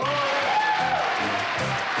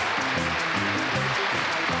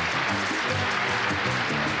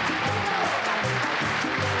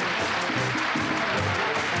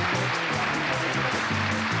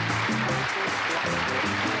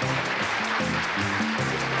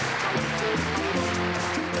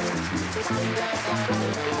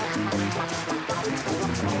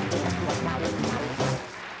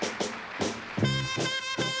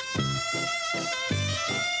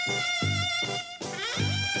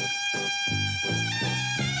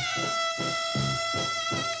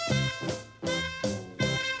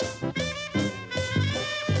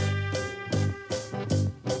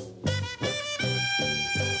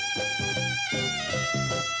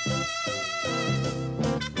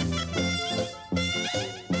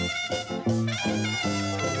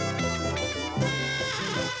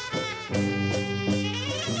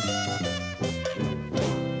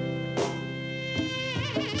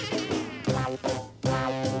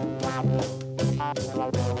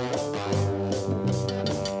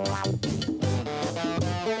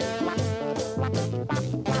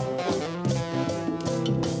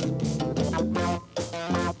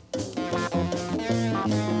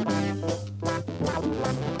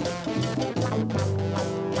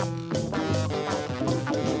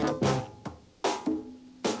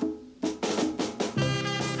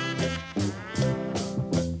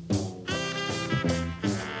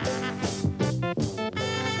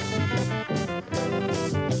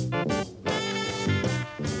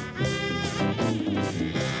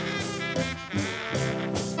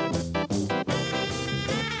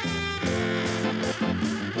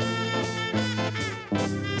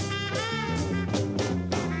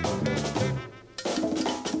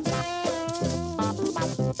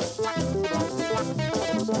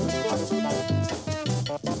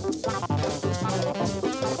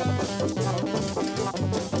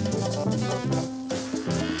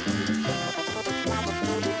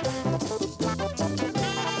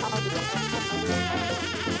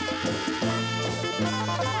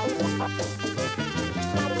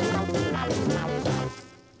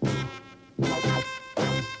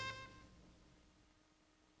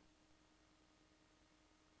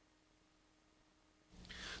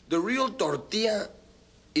 The real tortilla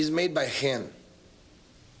is made by hand.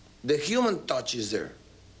 The human touch is there.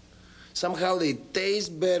 Somehow they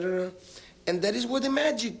taste better, and that is where the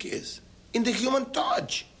magic is, in the human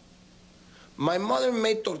touch. My mother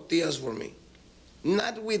made tortillas for me,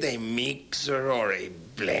 not with a mixer or a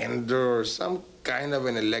blender or some kind of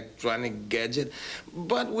an electronic gadget,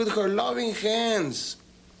 but with her loving hands.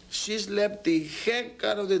 She slapped the heck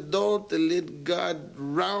out of the dough till it got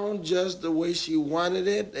round just the way she wanted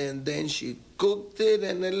it, and then she cooked it,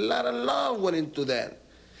 and a lot of love went into that.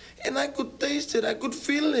 And I could taste it, I could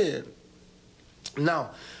feel it.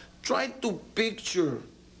 Now, try to picture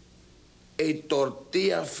a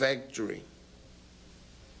tortilla factory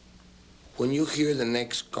when you hear the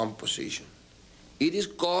next composition. It is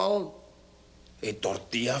called a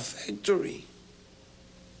tortilla factory.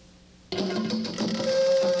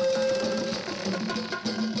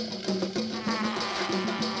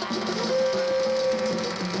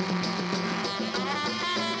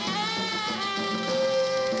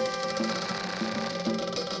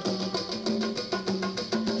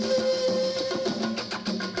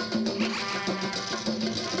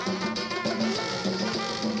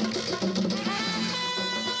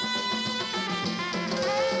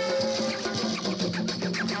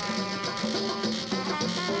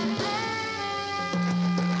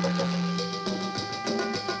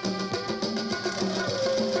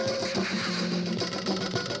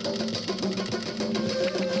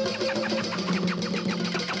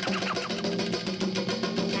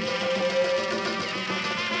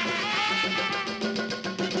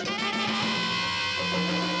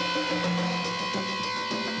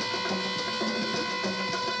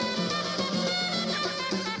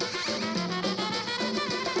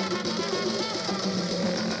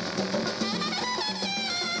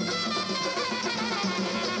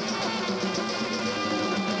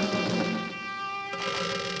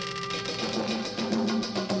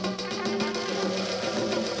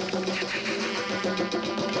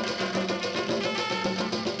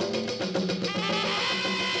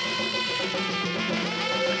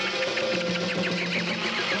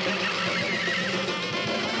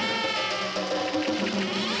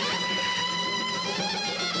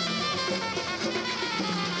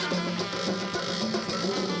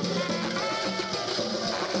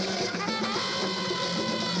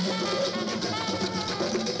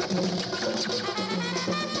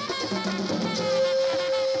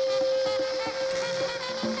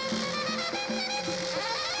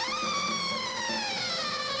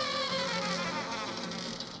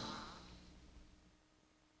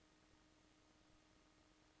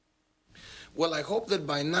 Well, I hope that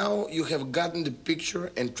by now you have gotten the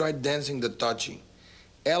picture and tried dancing the touchy.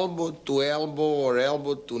 Elbow to elbow, or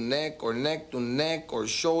elbow to neck, or neck to neck, or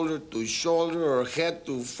shoulder to shoulder, or head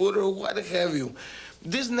to foot, or what have you.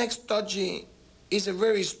 This next touchy is a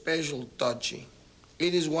very special touchy.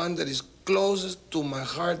 It is one that is closest to my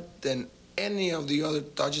heart than any of the other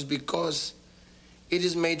touches because it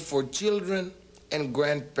is made for children and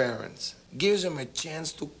grandparents. Gives them a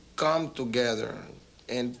chance to come together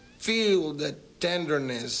and feel that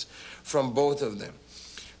tenderness from both of them.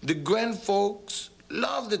 The grandfolks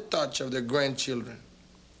love the touch of their grandchildren.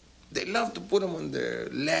 They love to put them on their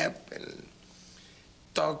lap and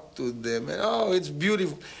talk to them. And oh, it's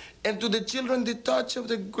beautiful. And to the children, the touch of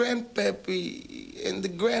the grandpappy and the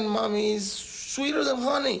grandmommy is sweeter than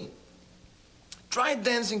honey. Try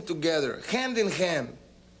dancing together, hand in hand.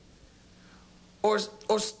 Or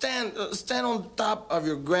stand on top of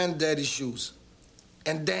your granddaddy's shoes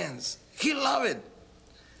and dance. He'll love it.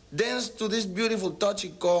 Dance to this beautiful touchy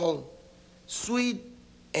called Sweet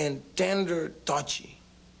and Tender Touchy.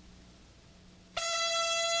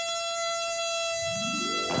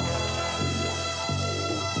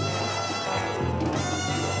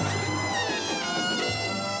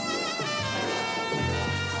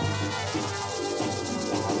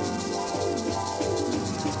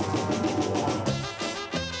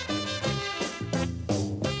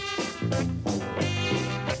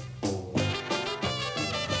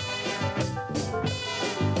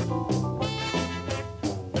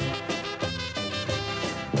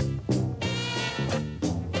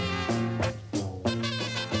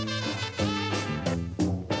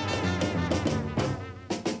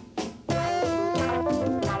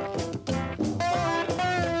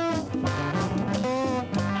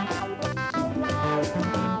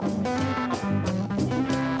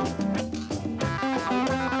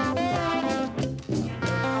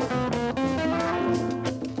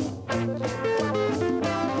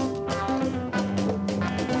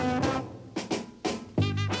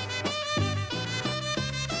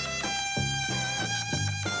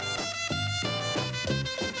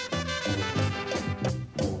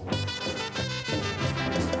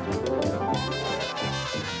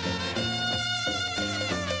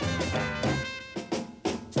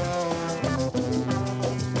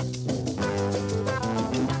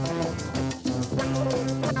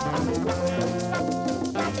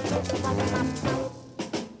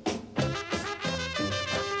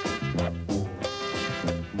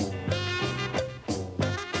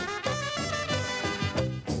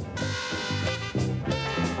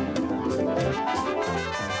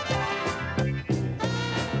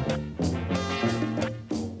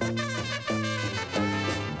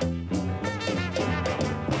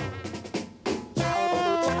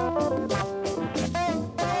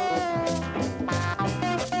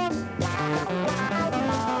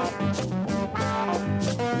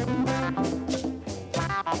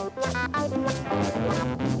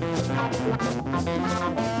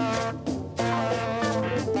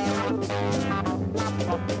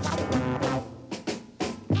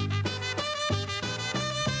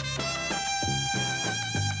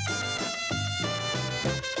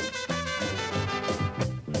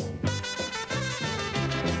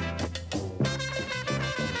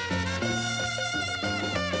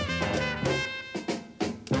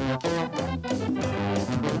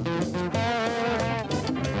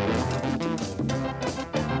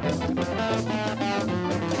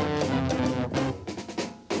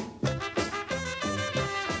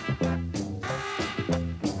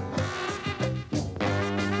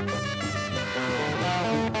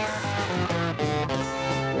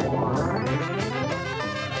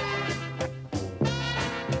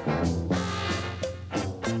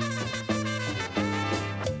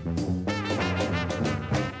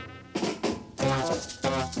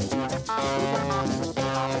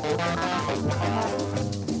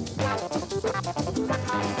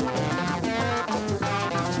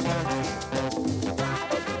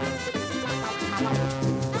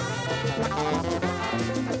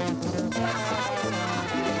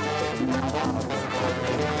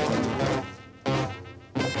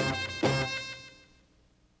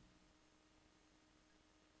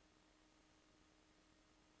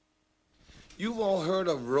 You've all heard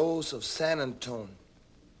of Rose of San Antonio.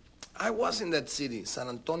 I was in that city, San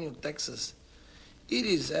Antonio, Texas. It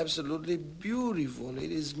is absolutely beautiful.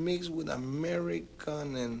 It is mixed with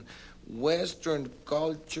American and Western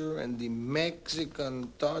culture, and the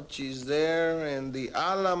Mexican touch is there, and the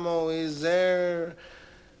Alamo is there.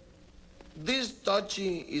 This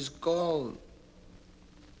touchy is called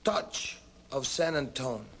Touch of San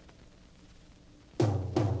Antonio.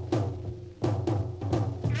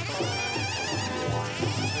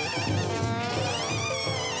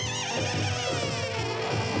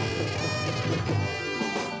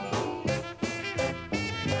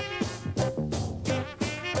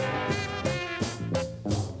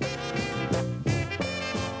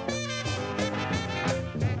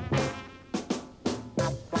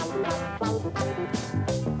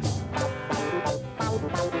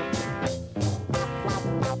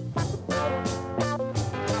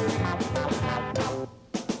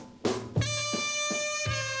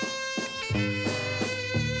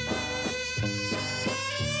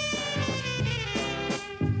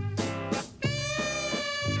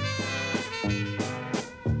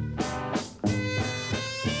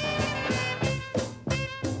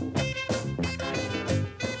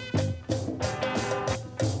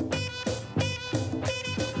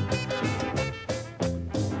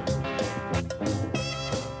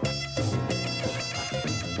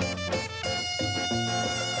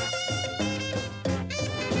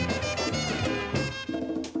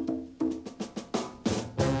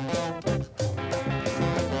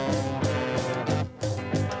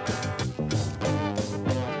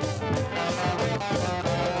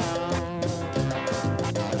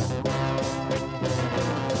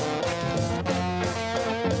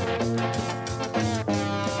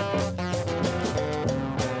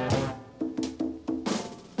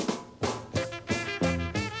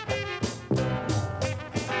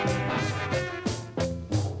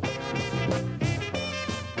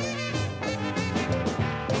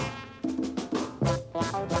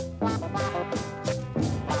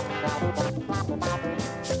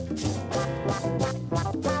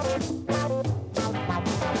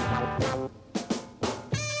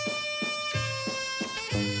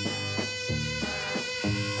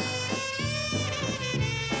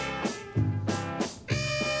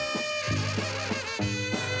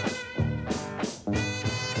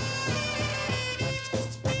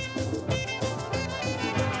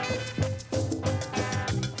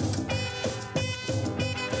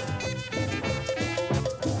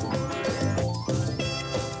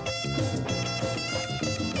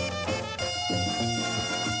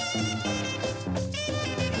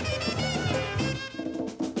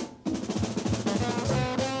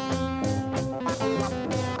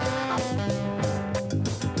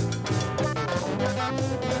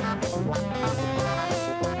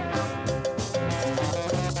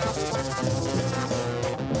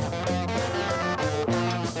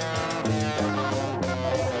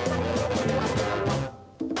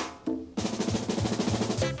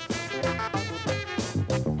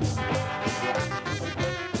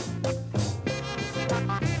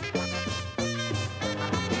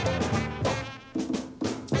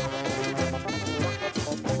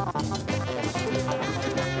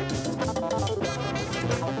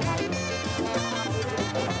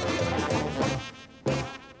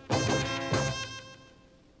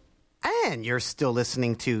 And you're still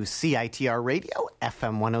listening to CITR Radio,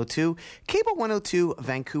 FM 102, Cable 102,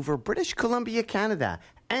 Vancouver, British Columbia, Canada,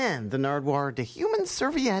 and the Nardwuar, the Human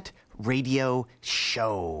Serviette Radio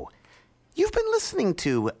Show. You've been listening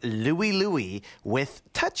to Louie Louie with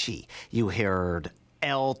Touchy. You heard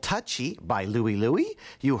El Touchy by Louie Louie.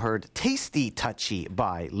 You heard Tasty Touchy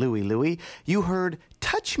by Louie Louie. You heard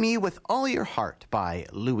Touch Me With All Your Heart by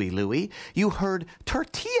Louie Louie. You heard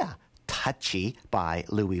Tortilla Touchy by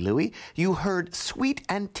Louie Louie. You heard Sweet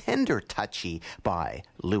and Tender Touchy by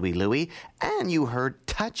Louie Louie. And you heard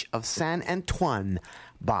Touch of San Antoine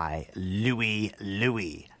by Louie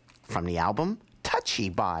Louie. From the album Touchy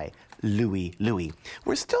by Louie Louie.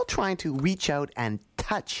 We're still trying to reach out and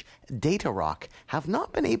touch Datarock. Have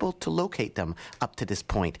not been able to locate them up to this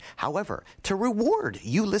point. However, to reward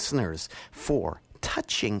you listeners for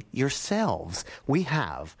touching yourselves, we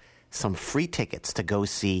have some free tickets to go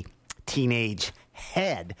see Teenage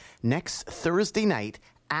Head next Thursday night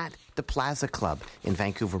at the Plaza Club in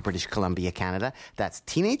Vancouver, British Columbia, Canada. That's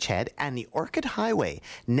Teenage Head and the Orchid Highway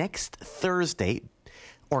next Thursday.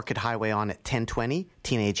 Orchid Highway on at 10:20,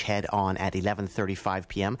 Teenage Head on at 11:35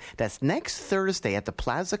 p.m. That's next Thursday at the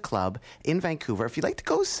Plaza Club in Vancouver. If you'd like to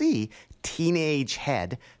go see Teenage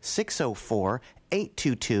Head,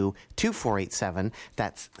 604-822-2487.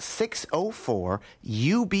 That's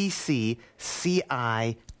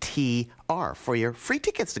 604-UBC-CITR for your free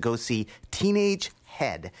tickets to go see Teenage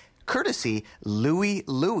Head, courtesy Louie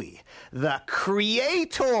Louie, the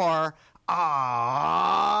creator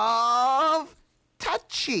of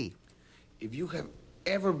Touchy. If you have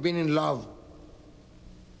ever been in love,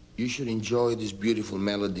 you should enjoy this beautiful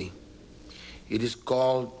melody. It is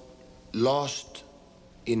called Lost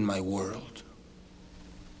in My World.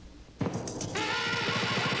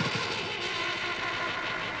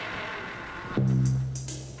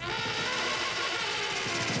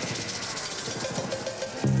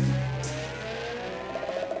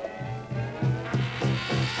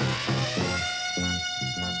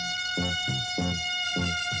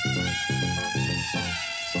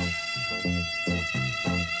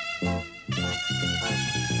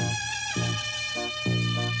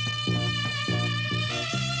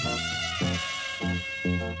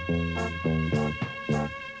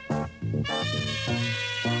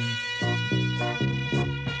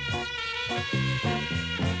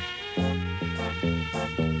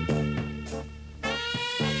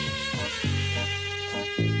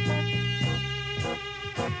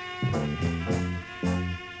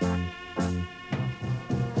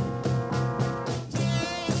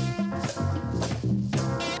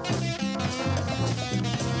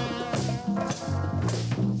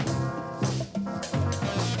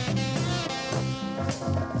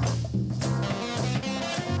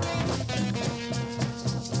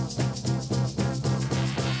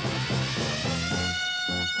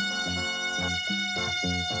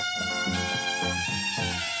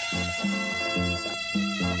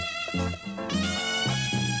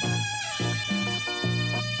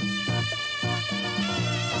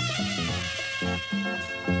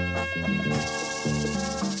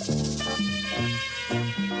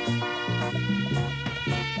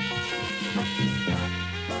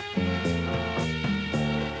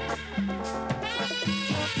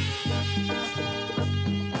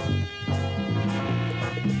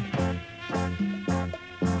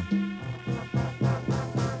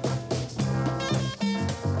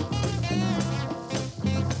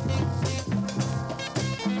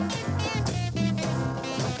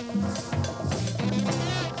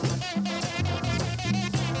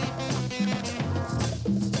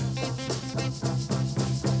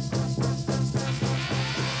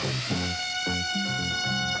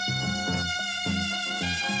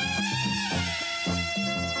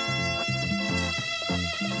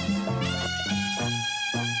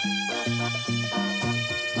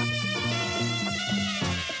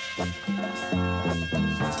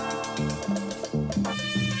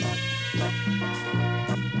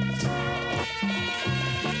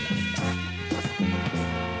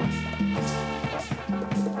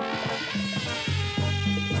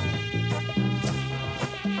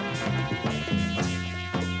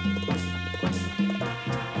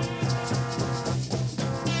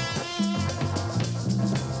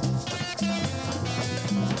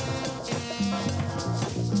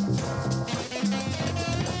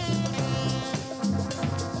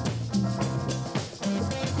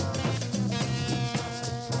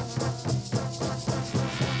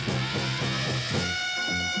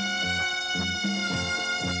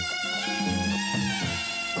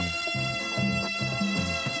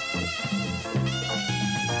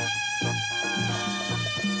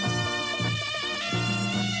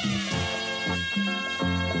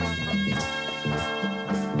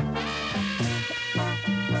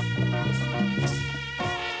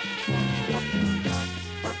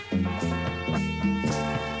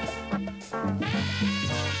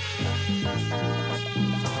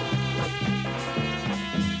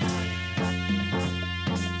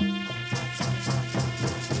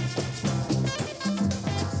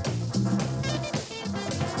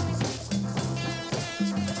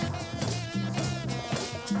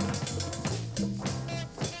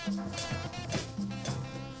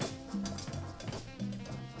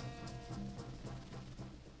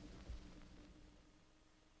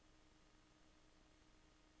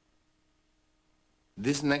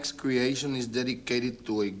 This next creation is dedicated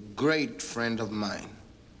to a great friend of mine,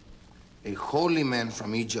 a holy man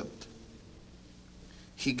from Egypt.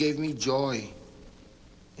 He gave me joy,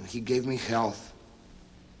 and he gave me health.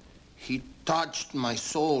 He touched my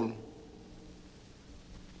soul.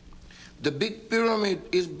 The Big Pyramid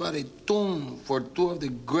is but a tomb for two of the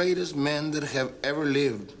greatest men that have ever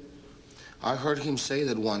lived. I heard him say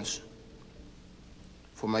that once.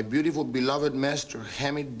 For my beautiful beloved master,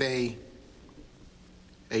 Hamid Bey,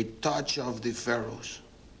 a touch of the pharaohs.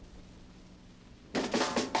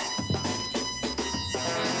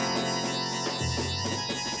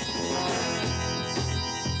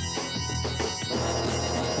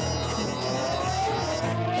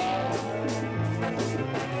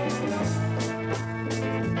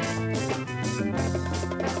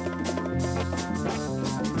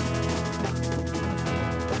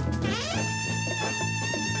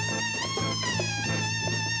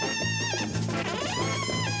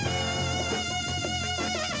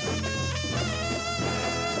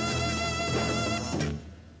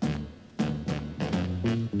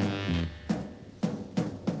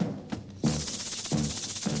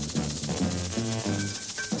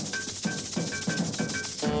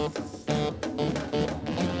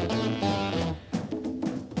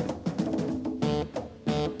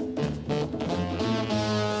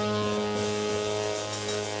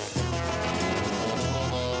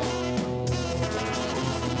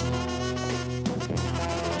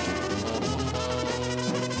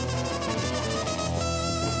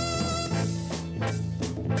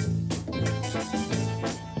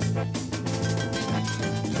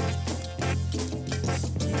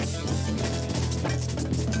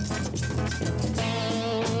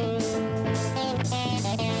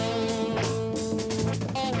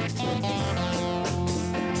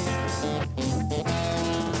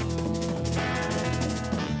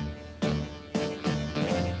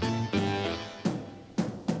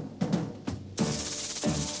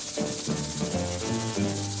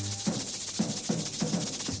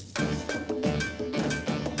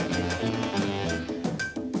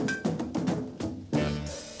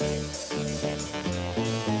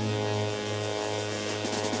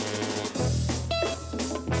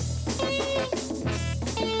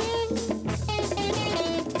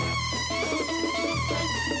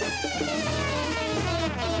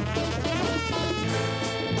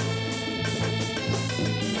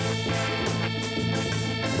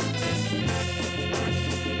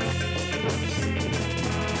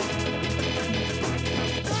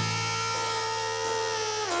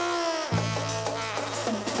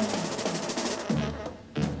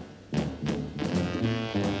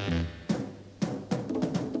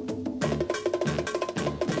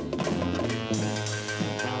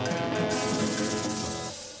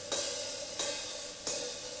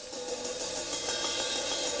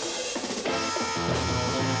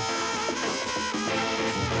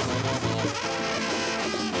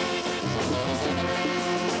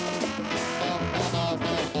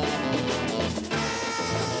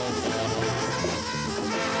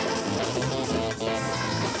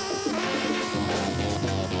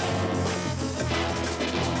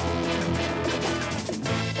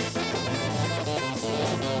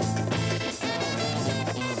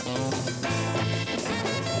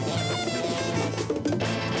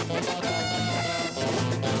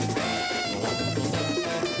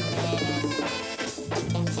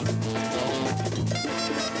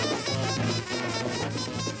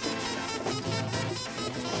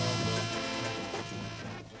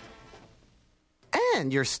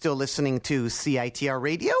 And you're still listening to CITR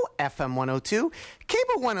Radio, FM 102,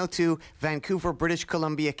 Cable 102, Vancouver, British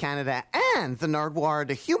Columbia, Canada, and the Nardwuar,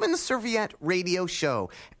 the Human Serviette Radio Show.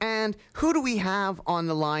 And who do we have on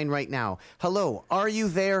the line right now? Hello, are you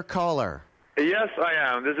there, caller? Yes, I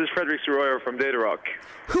am. This is Frederick Soroyer from Datarock.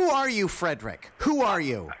 Who are you, Frederick? Who are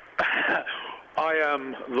you? I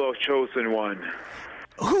am the chosen one.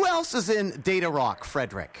 Who else is in Datarock,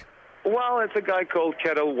 Frederick? Well, it's a guy called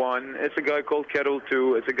Kettle 1, it's a guy called Kettle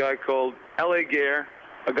 2, it's a guy called L.A. Gear,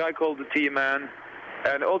 a guy called the T-Man,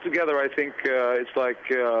 and altogether I think it's like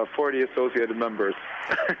 40 associated members.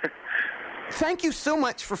 Thank you so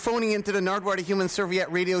much for phoning into the Nardwuar the Human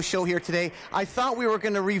Serviette Radio Show here today. I thought we were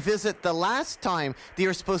going to revisit the last time that you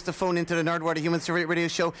were supposed to phone into the Nardwuar the Human Serviette Radio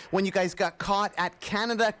Show when you guys got caught at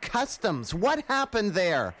Canada Customs. What happened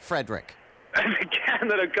there, Frederick?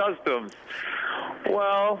 Canada Customs.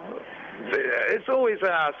 Well, it's always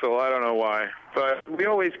a hassle. I don't know why. But we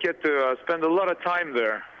always get to spend a lot of time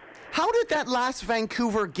there. How did that last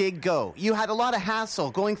Vancouver gig go? You had a lot of hassle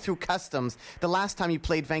going through customs the last time you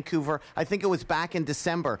played Vancouver. I think it was back in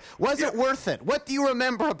December. Was it worth it? What do you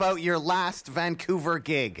remember about your last Vancouver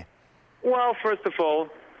gig? Well, first of all,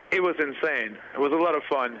 it was insane. It was a lot of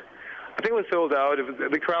fun. I think it was sold out.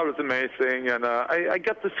 The crowd was amazing, and I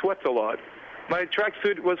got to sweat a lot. My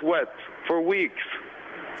tracksuit was wet for weeks.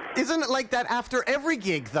 Isn't it like that after every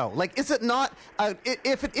gig, though? Like, is it not?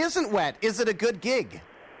 If it isn't wet, is it a good gig?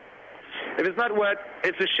 If it's not wet,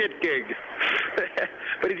 it's a shit gig.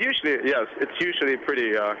 But it's usually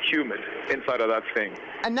pretty humid inside of that thing.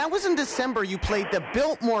 And that was in December. You played the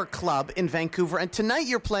Biltmore Club in Vancouver, and tonight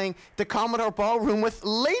you're playing the Commodore Ballroom with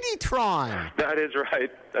Ladytron. That is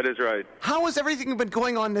right. That is right. How has everything been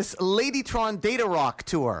going on this Ladytron Datarock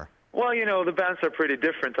tour? Well, the bands are pretty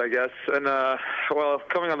different, I guess. And,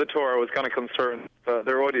 coming on the tour, I was kind of concerned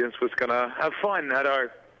their audience was going to have fun at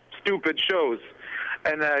our stupid shows.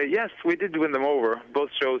 And yes, we did win them over, both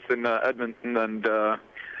shows in Edmonton and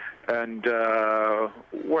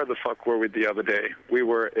where the fuck were we the other day? We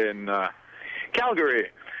were in Calgary.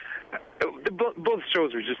 Both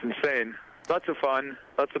shows were just insane. Lots of fun,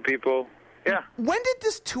 lots of people. Yeah. When did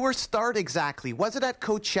this tour start exactly? Was it at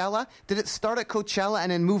Coachella? Did it start at Coachella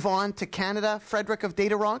and then move on to Canada, Frederick of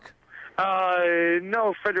Datarock?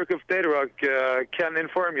 No, Frederick of Datarock can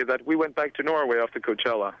inform you that we went back to Norway after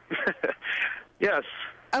Coachella. Yes.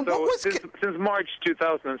 And so what was since March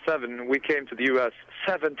 2007, we came to the U.S.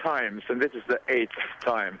 7 times, and this is the 8th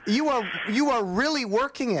time. You are really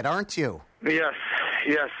working it, aren't you? Yes.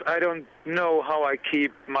 I don't know how I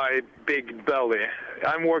keep my big belly.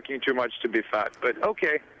 I'm working too much to be fat, but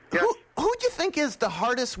okay. Yes. Who do you think is the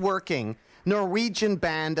hardest working Norwegian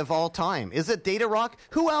band of all time? Is it Datarock?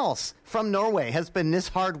 Who else from Norway has been this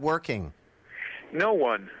hard working? No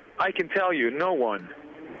one. I can tell you, no one.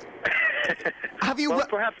 Have you? Well,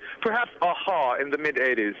 perhaps Aha in the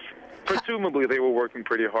mid-'80s. Presumably, they were working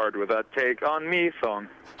pretty hard with that Take On Me song.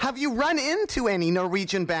 Have you run into any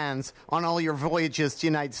Norwegian bands on all your voyages to the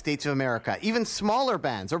United States of America? Even smaller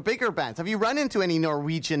bands or bigger bands? Have you run into any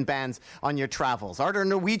Norwegian bands on your travels? Are there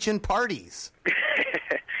Norwegian parties?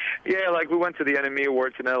 Yeah, like we went to the NME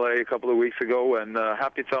Awards in L.A. a couple of weeks ago, and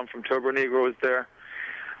Happy Tom from Turbo Negro was there.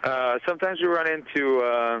 Sometimes we run into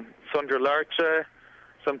Sondre Lerche,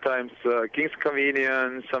 sometimes King's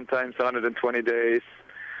Convenience, sometimes 120 Days.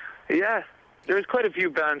 Yeah, there's quite a few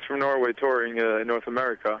bands from Norway touring in North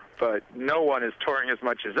America, but no one is touring as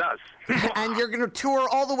much as us. And you're going to tour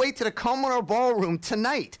all the way to the Commodore Ballroom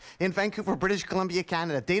tonight in Vancouver, British Columbia,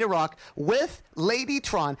 Canada. Datarock with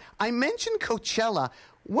Ladytron. I mentioned Coachella.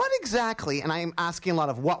 What exactly, and I'm asking a lot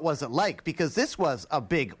of what was it like, because this was a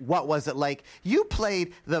big what was it like. You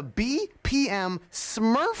played the BPM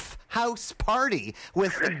Smurf House Party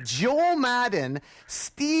with Joel Madden,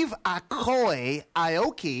 Steve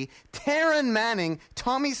Aoki, Taryn Manning,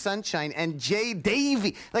 Tommy Sunshine, and Jay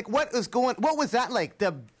Davey. Like, what was that like?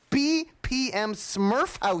 The BPM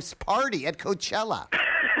Smurf House Party at Coachella.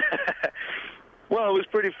 Well, it was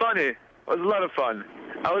pretty funny. It was a lot of fun.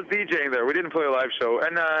 I was DJing there. We didn't play a live show,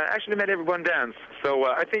 and actually made everyone dance. So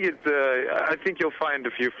I think you'll find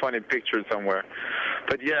a few funny pictures somewhere.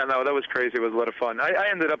 But yeah, no, that was crazy. It was a lot of fun. I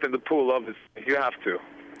ended up in the pool, obviously. You have to.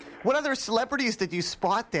 What other celebrities did you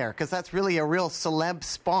spot there? Because that's really a real celeb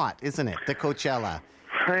spot, isn't it, the Coachella?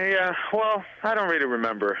 Yeah, well, I don't really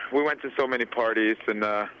remember. We went to so many parties, and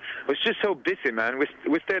it was just so busy, man. We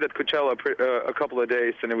stayed at Coachella a couple of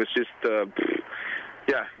days, and it was just...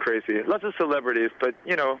 yeah, crazy. Lots of celebrities, but,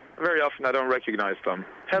 very often I don't recognize them.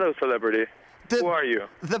 Hello, celebrity. Who are you?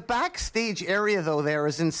 The backstage area, though, there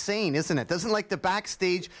is insane, isn't it? Doesn't, like, the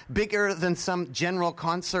backstage bigger than some general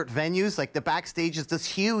concert venues? Like, the backstage is this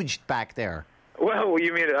huge back there. Well,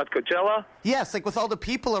 you mean at Coachella? Yes, like with all the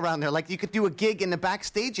people around there. Like, you could do a gig in the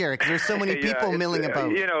backstage area because there's so many people milling about.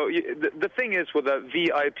 The thing is with the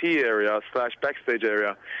VIP area / backstage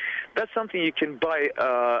area, that's something you can buy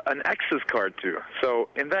an access card to. So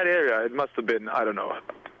in that area, it must have been, I don't know,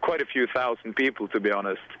 quite a few thousand people, to be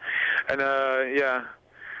honest. And,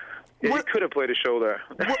 you could have played a show there.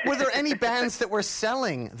 Were there any bands that were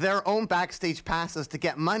selling their own backstage passes to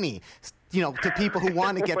get money, to people who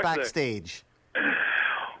want to get backstage?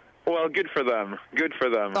 Well, good for them. Good for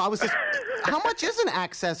them. How much is an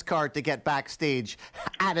access card to get backstage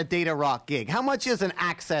at a Datarock gig? How much is an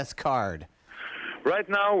access card? Right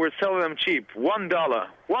now, we're selling them cheap. $1.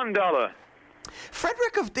 $1.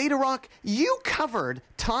 Frederick of Datarock, you covered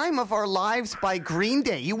Time of Our Lives by Green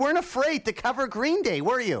Day. You weren't afraid to cover Green Day,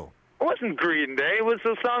 were you? It wasn't Green Day. It was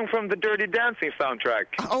a song from the Dirty Dancing soundtrack.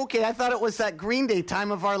 Okay, I thought it was that Green Day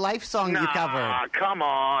Time of Our Life song you covered. Come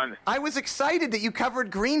on. I was excited that you covered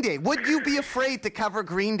Green Day. Would you be afraid to cover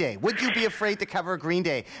Green Day? Would you be afraid to cover Green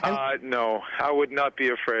Day? No, I would not be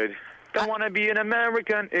afraid. Don't want to be an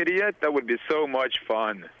American idiot. That would be so much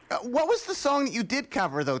fun. What was the song that you did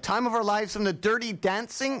cover, though? Time of Our Lives from the Dirty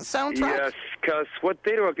Dancing soundtrack? Yes, because what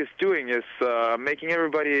Datarock is doing is making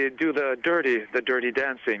everybody do the dirty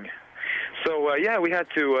dancing. So we had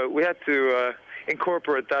to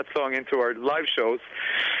incorporate that song into our live shows.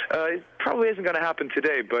 It probably isn't going to happen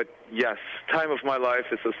today, but yes, Time of My Life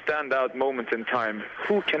is a standout moment in time.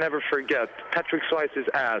 Who can ever forget Patrick Swayze's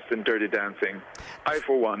ass in Dirty Dancing? I,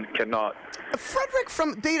 for one, cannot. Frederick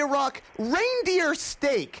from Datarock, reindeer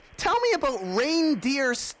steak. Tell me about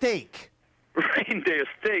reindeer steak. Reindeer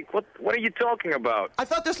steak? What are you talking about? I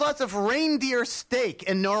thought there's lots of reindeer steak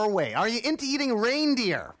in Norway. Are you into eating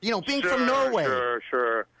reindeer? You know, being from Norway.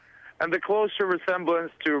 Sure. And the closer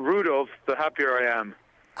resemblance to Rudolph, the happier I am.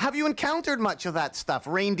 Have you encountered much of that stuff,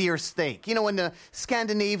 reindeer steak? You know, in the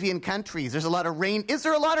Scandinavian countries, there's a lot of Is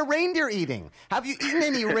there a lot of reindeer eating? Have you eaten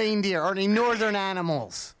any reindeer or any northern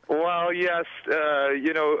animals? Well, yes.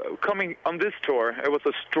 Coming on this tour, it was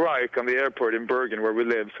a strike on the airport in Bergen where we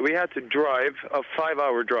live. So we had to drive a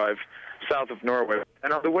 5-hour drive south of Norway.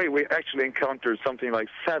 And on the way, we actually encountered something like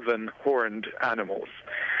 7 horned animals.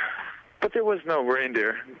 But there was no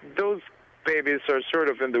reindeer. Those babies are sort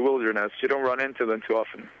of in the wilderness. You don't run into them too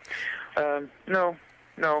often. No.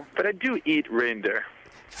 But I do eat reindeer.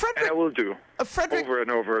 Frederick, and I will do. Frederick, over and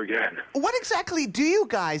over again. What exactly do you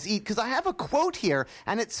guys eat? Because I have a quote here,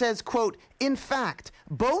 and it says, quote, in fact,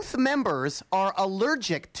 both members are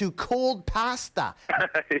allergic to cold pasta.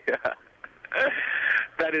 Yeah.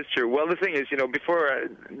 That is true. Well, the thing is, before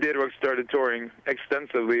Datarock started touring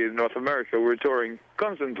extensively in North America, we were touring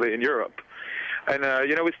constantly in Europe. And,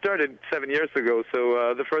 we started 7 years ago,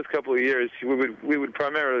 so the first couple of years we would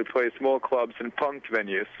primarily play small clubs and punk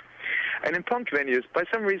venues. And in punk venues, by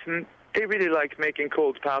some reason, they really like making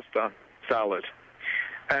cold pasta salad.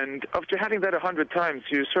 And after having that 100 times,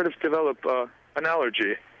 you sort of develop an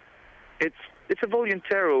allergy. It's a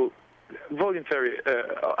voluntary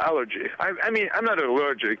allergy. I mean, I'm not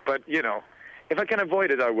allergic, but, if I can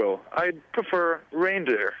avoid it, I will. I prefer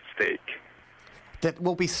reindeer steak. That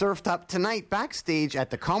will be served up tonight backstage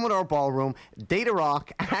at the Commodore Ballroom.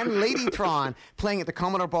 Datarock and Ladytron playing at the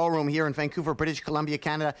Commodore Ballroom here in Vancouver, British Columbia,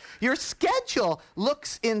 Canada. Your schedule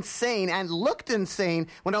looks insane and looked insane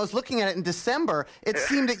when I was looking at it in December. It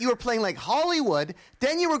seemed that you were playing like Hollywood,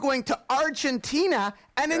 then you were going to Argentina,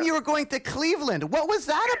 and then you were going to Cleveland. What was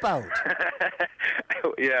that about?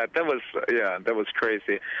 That was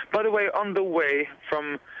crazy. By the way, on the way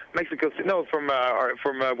from from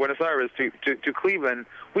Buenos Aires to Cleveland,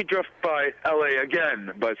 we drove by L.A.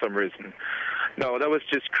 again by some reason. No, that was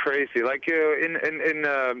just crazy. Like in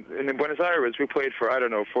Buenos Aires, we played for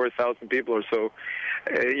 4,000 people or so.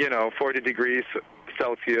 40 degrees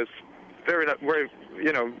Celsius, very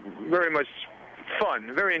much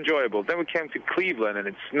fun, very enjoyable. Then we came to Cleveland, and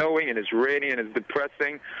it's snowing, and it's raining, and it's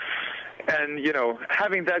depressing. And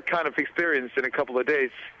having that kind of experience in a couple of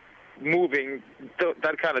days, moving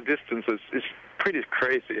that kind of distance is pretty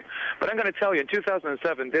crazy. But I'm going to tell you, in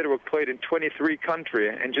 2007, Datarock played in 23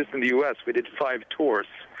 countries, and just in the U.S., we did 5 tours.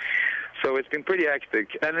 So it's been pretty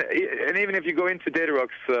hectic. And even if you go into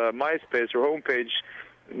Datarock's MySpace or homepage,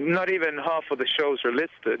 not even half of the shows are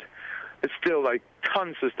listed. It's still like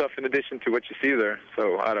tons of stuff in addition to what you see there.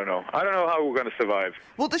 So I don't know. I don't know how we're going to survive.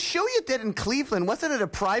 Well, the show you did in Cleveland, wasn't it a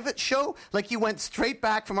private show? Like you went straight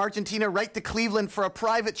back from Argentina right to Cleveland for a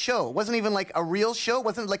private show. It wasn't even like a real show? It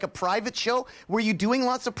wasn't like a private show? Were you doing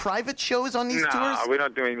lots of private shows on these tours? No, we're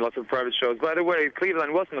not doing lots of private shows. By the way,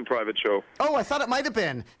 Cleveland wasn't a private show. Oh, I thought it might have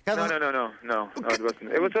been. No, it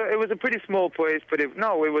wasn't. It was a pretty small place, but it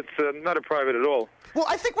was not a private at all. Well,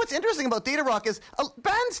 I think what's interesting about Datarock is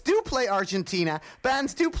bands do play Argentina,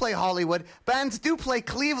 bands do play Hollywood, bands do play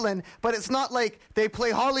Cleveland, but it's not like they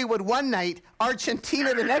play Hollywood one night,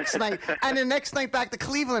 Argentina the next night, and the next night back to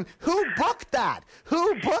Cleveland. Who booked that?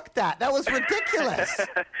 That was ridiculous.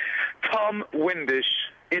 Tom Windish.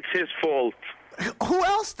 It's his fault. Who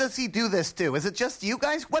else does he do this to? Is it just you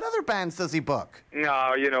guys? What other bands does he book?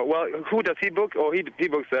 No, well, who does he book? Oh, he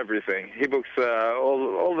books everything. He books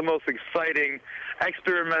all the most exciting,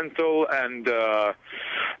 experimental, and,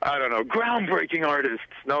 groundbreaking artists.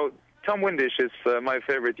 No, Tom Windish is my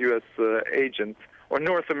favorite U.S. agent, or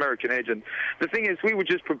North American agent. The thing is, we were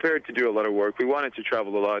just prepared to do a lot of work. We wanted to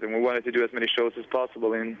travel a lot, and we wanted to do as many shows as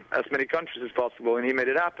possible in as many countries as possible, and he made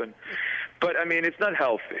it happen. But, I mean, it's not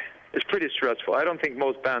healthy. is pretty stressful. I don't think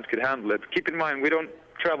most bands could handle it. Keep in mind, we don't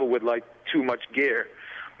travel with like too much gear.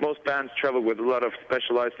 Most bands travel with a lot of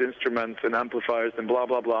specialized instruments and amplifiers and blah,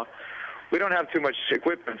 blah, blah. We don't have too much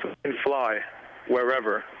equipment, so we can fly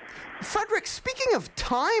wherever. Frederick, speaking of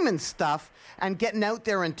time and stuff and getting out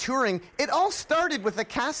there and touring, it all started with a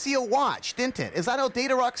Casio watch, didn't it? Is that how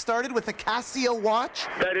Datarock started, with a Casio watch?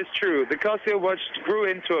 That is true. The Casio watch grew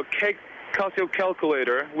into a Casio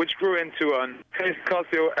calculator, which grew into a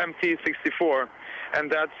Casio MT64, and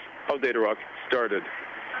that's how Datarock started.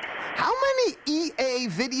 How many EA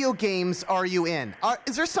video games are you in?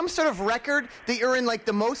 Is there some sort of record that you're in like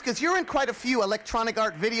the most? Because you're in quite a few Electronic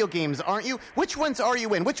Art video games, aren't you? Which ones are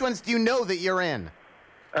you in? Which ones do you know that you're in?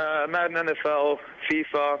 Madden NFL,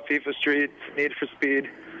 FIFA Street, Need for Speed,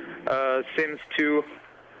 Sims 2.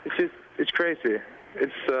 It's crazy.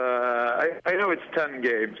 I know it's 10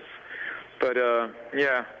 games, but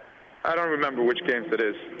yeah. I don't remember which games it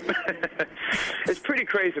is. It's pretty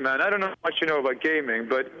crazy, man. I don't know how much you know about gaming,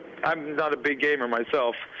 but I'm not a big gamer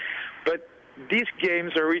myself. But these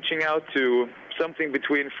games are reaching out to something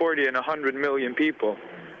between 40 and 100 million people.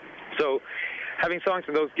 So having songs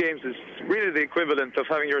in those games is really the equivalent of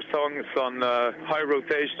having your songs on high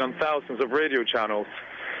rotation on thousands of radio channels.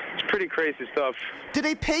 It's pretty crazy stuff. Do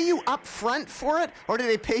they pay you up front for it, or do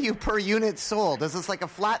they pay you per unit sold? Is this like a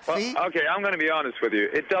flat fee? Well, okay, I'm going to be honest with you.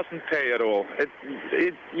 It doesn't pay at all.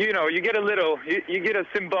 You know, you get you get a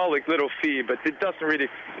symbolic little fee, but it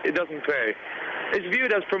doesn't pay. It's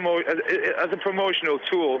viewed as a promotional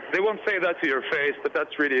tool. They won't say that to your face, but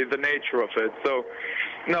that's really the nature of it. So,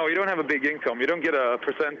 no, you don't have a big income. You don't get a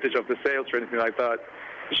percentage of the sales or anything like that.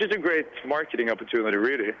 It's just a great marketing opportunity,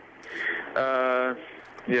 really.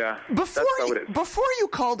 Yeah, that's how it is. Before you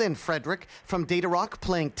called in, Frederick, from Datarock,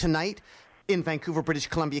 playing tonight in Vancouver, British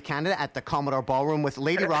Columbia, Canada, at the Commodore Ballroom with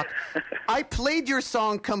Lady Rock, I played your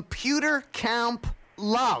song Computer Camp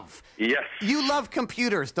Love. Yes. You love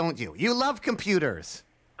computers, don't you? You love computers.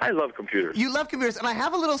 I love computers. You love computers, and I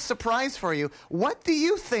have a little surprise for you. What do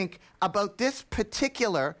you think about this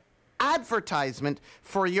particular advertisement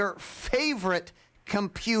for your favorite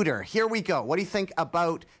computer? Here we go. What do you think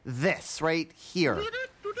about this right here?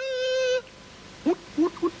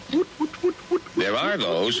 There are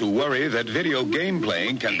those who worry that video game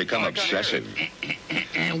playing can become obsessive.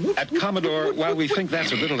 At Commodore, while we think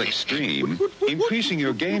that's a little extreme, increasing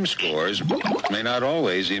your game scores may not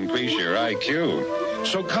always increase your IQ.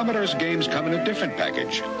 So Commodore's games come in a different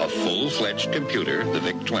package, a full-fledged computer, the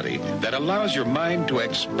VIC-20, that allows your mind to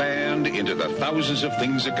expand into the thousands of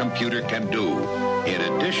things a computer can do, in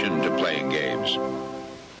addition to playing games.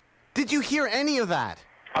 Did you hear any of that?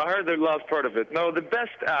 I heard the last part of it. No, the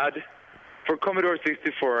best ad for Commodore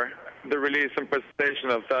 64, the release and presentation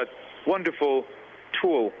of that wonderful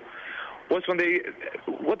tool, was when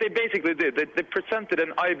what they basically did, they presented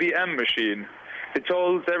an IBM machine. They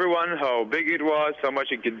told everyone how big it was, how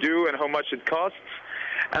much it could do, and how much it costs,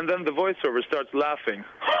 and then the voiceover starts laughing.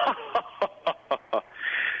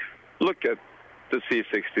 Look at the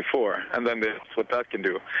C64, and then that's what that can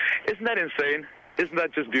do. Isn't that insane? Isn't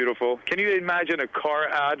that just beautiful? Can you imagine a car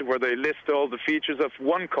ad where they list all the features of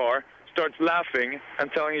one car, starts laughing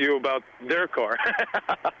and telling you about their car?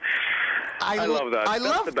 I love that. I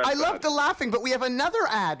love the laughing, but we have another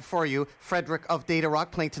ad for you, Frederick of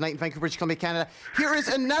Datarock, playing tonight in Vancouver, British Columbia, Canada. Here is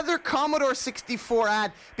another Commodore 64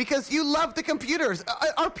 ad, because you love the computers.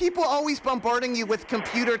 Are people always bombarding you with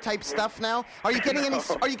computer-type stuff now? Are you getting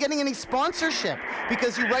Are you getting any sponsorship?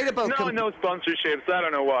 Because you write about... No sponsorships. I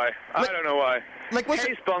don't know why. I don't know why.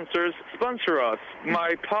 Hey, sponsors, sponsor us.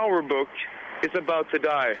 My power book is about to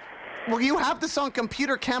die. Well, you have the song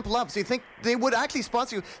Computer Camp Love, so you think they would actually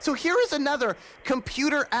sponsor you. So here is another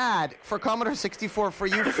computer ad for Commodore 64 for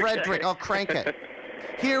you, Frederick. I'll crank it.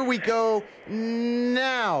 Here we go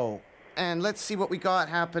now. And let's see what we got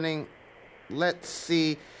happening. Let's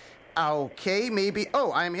see. Okay, maybe.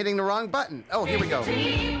 Oh, I'm hitting the wrong button. Oh, here we go.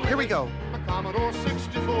 Here we go. A Commodore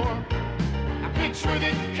 64. I pitch with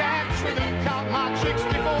it, catch with it, count my chicks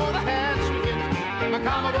before the hatch with it. A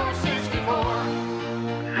Commodore 64.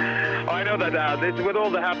 I know that ad. It's with all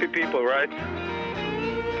the happy people, right?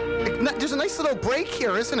 There's a nice little break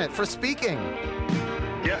here, isn't it, for speaking?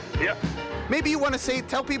 Yeah. Maybe you want to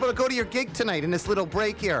tell people to go to your gig tonight in this little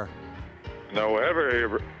break here. No,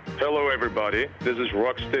 hello, everybody. This is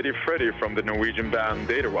Rocksteady Freddy from the Norwegian band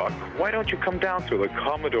Datarock. Why don't you come down to the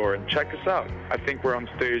Commodore and check us out? I think we're on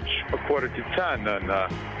stage 9:45,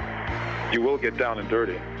 and you will get down and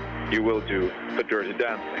dirty. You will do the dirty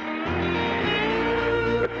dancing.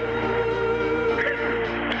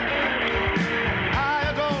 I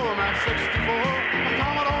adore my 64, a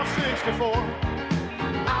Commodore 64.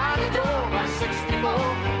 I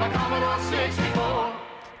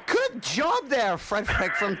there,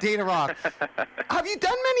 Frederick from Datarock. Have you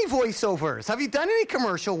done many voiceovers? Have you done any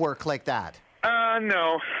commercial work like that?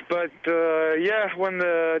 No, but yeah, when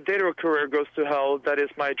the Datarock career goes to hell, that is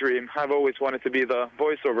my dream. I've always wanted to be the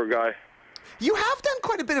voiceover guy. You have done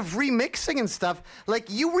quite a bit of remixing and stuff. Like,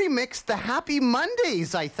 you remixed the Happy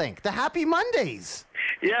Mondays, I think. The Happy Mondays.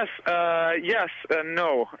 Yes, yes,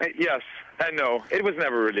 no. Yes and no. It was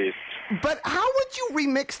never released. But how would you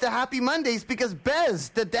remix the Happy Mondays? Because Bez,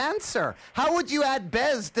 the dancer, how would you add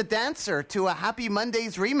Bez, the dancer, to a Happy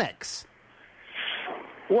Mondays remix?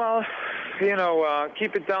 Well, you know,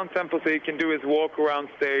 keep it down tempo so he can do his walk around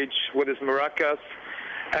stage with his maracas.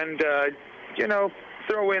 And, you know,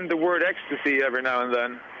 throw in the word ecstasy every now and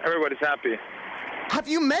then. Everybody's happy. Have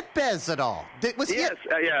you met Bez at all? Yes,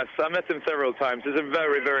 yes. I met him several times. He's a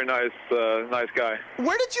very, very nice guy.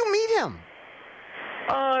 Where did you meet him?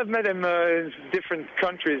 I've met him in different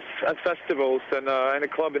countries at festivals and in a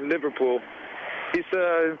club in Liverpool. He's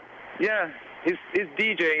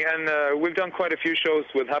DJing, and we've done quite a few shows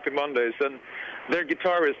with Happy Mondays, and their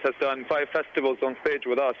guitarist has done 5 festivals on stage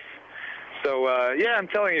with us. So, yeah, I'm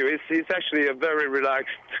telling you, he's actually a very relaxed,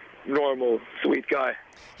 normal, sweet guy.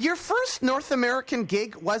 Your first North American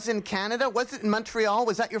gig was in Canada? Was it in Montreal?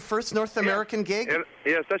 Was that your first North American gig?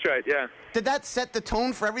 Yes, that's right, yeah. Did that set the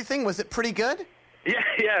tone for everything? Was it pretty good?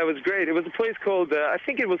 Yeah, it was great. It was a place called, I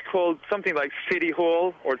think it was called something like City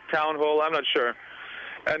Hall or Town Hall, I'm not sure.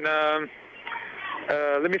 And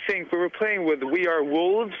let me think, we were playing with We Are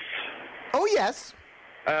Wolves. Oh, yes.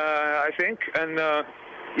 I think, and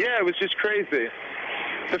yeah, it was just crazy.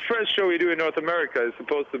 The first show we do in North America is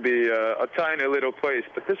supposed to be a tiny little place,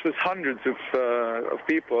 but this was hundreds of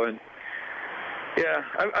people, and yeah,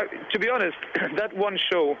 to be honest, that one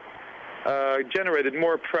show generated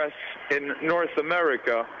more press in North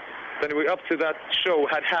America than we up to that show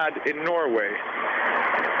had in Norway.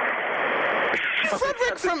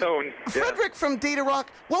 Frederick from Datarock,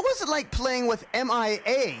 what was it like playing with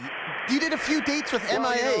MIA? You did a few dates with MIA. You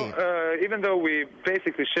know, even though we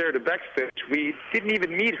basically shared a backstage, we didn't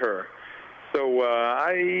even meet her. So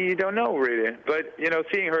I don't know, really. But, you know,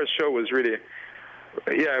 seeing her show was really,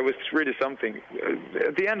 yeah, it was really something.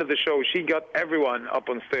 At the end of the show, she got everyone up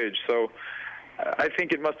on stage. So I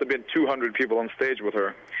think it must have been 200 people on stage with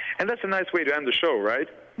her. And that's a nice way to end the show, right?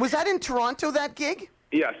 Was that in Toronto, that gig?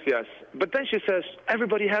 Yes, yes. But then she says,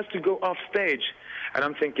 everybody has to go off stage. And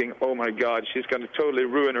I'm thinking, oh my God, she's going to totally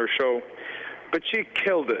ruin her show. But she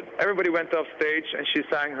killed it. Everybody went off stage and she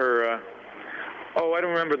sang her, I don't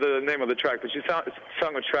remember the name of the track, but she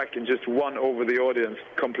sung a track and just won over the audience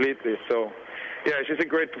completely. So, yeah, she's a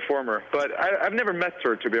great performer. But I've never met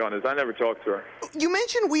her, to be honest. I never talked to her. You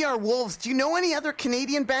mentioned We Are Wolves. Do you know any other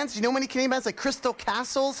Canadian bands? Do you know many Canadian bands like Crystal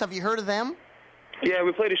Castles? Have you heard of them? Yeah,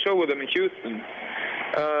 we played a show with them in Houston.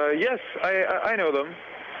 Yes, I know them.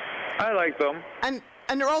 I like them. And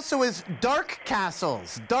there also is Dark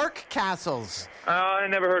Castles. Dark Castles. I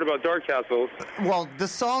never heard about Dark Castles. Well, the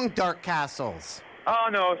song Dark Castles. Oh,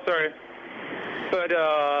 no, sorry. But,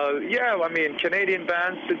 yeah, I mean, Canadian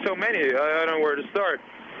bands, there's so many. I don't know where to start.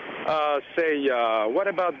 What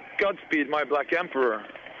about Godspeed, My Black Emperor?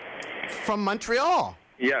 From Montreal.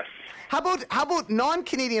 Yes. How about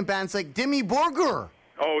non-Canadian bands like Dimmy Borgir?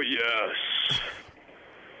 Oh, yes.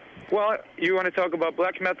 Well, you want to talk about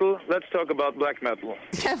black metal? Let's talk about black metal.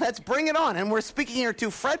 Yeah, let's bring it on. And we're speaking here to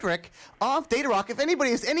Frederick of Datarock. If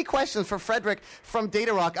anybody has any questions for Frederick from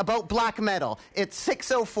Datarock about black metal, it's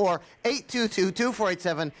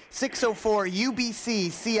 604-822-2487,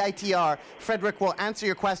 604-UBC-CITR. Frederick will answer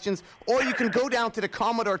your questions. Or you can go down to the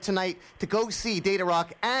Commodore tonight to go see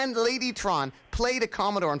Datarock and Ladytron play the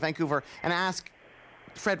Commodore in Vancouver and ask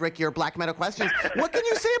Frederick your black metal questions. What can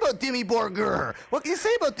you say about Dimmy Borgir? What can you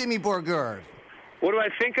say about Dimmy Borgir? What do I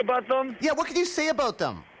think about them? Yeah, what can you say about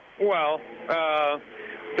them? Well,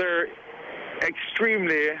 they're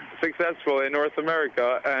extremely successful in North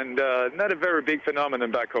America and not a very big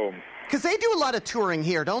phenomenon back home. Because they do a lot of touring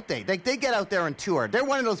here, don't they? They get out there and tour. They're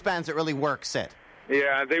one of those bands that really works it.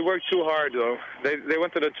 Yeah, they work too hard, though. They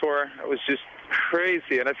went to the tour. It was just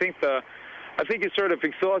crazy, and I think it sort of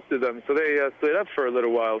exhausted them, so they split up for a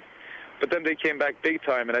little while. But then they came back big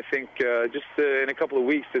time, and I think just in a couple of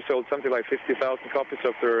weeks they sold something like 50,000 copies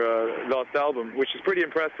of their last album, which is pretty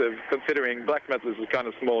impressive considering black metal is a kind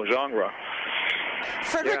of small genre.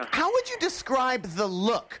 Frederick, how would you describe the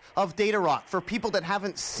look of Datarock for people that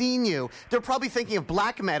haven't seen you? They're probably thinking of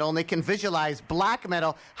black metal, and they can visualize black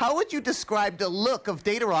metal. How would you describe the look of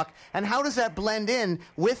Datarock, and how does that blend in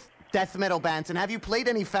with death metal bands? And have you played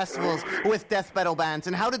any festivals with death metal bands,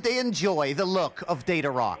 and how did they enjoy the look of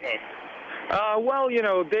Datarock? Well, you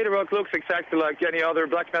know, Datarock looks exactly like any other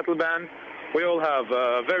black metal band. We all have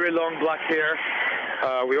very long black hair.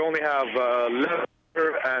 We only have leather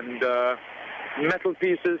and metal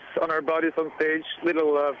pieces on our bodies on stage,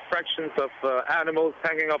 little fractions of animals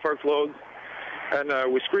hanging off our clothes. And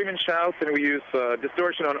we scream and shout, and we use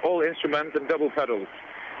distortion on all instruments and double pedals.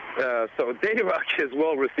 So Datarock is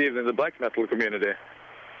well received in the black metal community.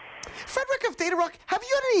 Frederick of Datarock, have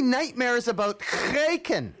you had any nightmares about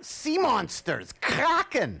kraken, sea monsters,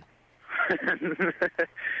 kraken?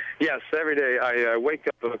 Yes, every day I wake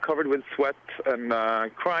up covered with sweat and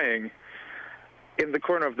crying in the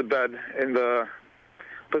corner of the bed in the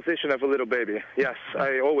position of a little baby. Yes,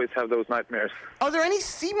 I always have those nightmares. Are there any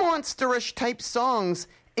sea monsterish type songs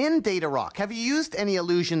in Datarock? Have you used any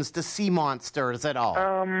allusions to sea monsters at all?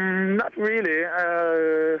 Not really.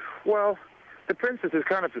 Well, the princess is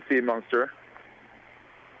kind of a sea monster.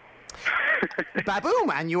 Baboom,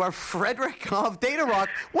 and you are Frederick of Datarock.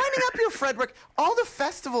 Winding up here, Frederick, all the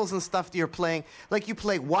festivals and stuff that you're playing, like you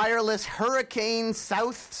play Wireless, Hurricane,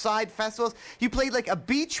 South Side festivals. You played like a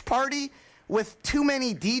beach party with too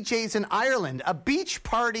many DJs in Ireland. A beach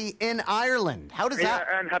party in Ireland. How does that...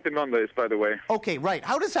 Yeah, and Happy Mondays, by the way. Okay, right.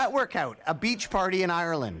 How does that work out? A beach party in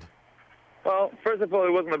Ireland? Well, first of all,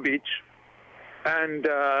 it wasn't a beach. And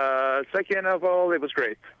second of all, it was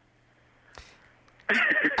great.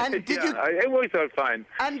 And did you... It worked out fine.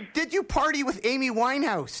 And did you party with Amy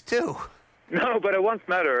Winehouse, too? No, but I once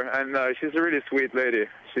met her, and she's a really sweet lady.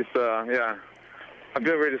 She's, yeah... I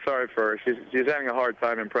feel really sorry for her. She's having a hard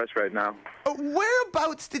time in press right now.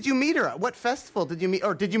 Whereabouts did you meet her? At what festival did you meet?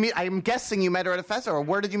 Or did you meet? I'm guessing you met her at a festival. Or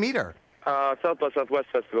where did you meet her? South by Southwest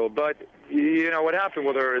Festival. But you know what happened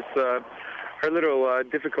with her is her little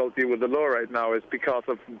difficulty with the law right now is because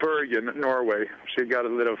of Bergen, Norway. She got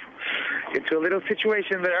into a little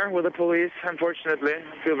situation there with the police. Unfortunately,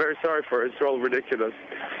 I feel very sorry for her. It's all ridiculous.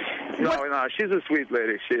 No, she's a sweet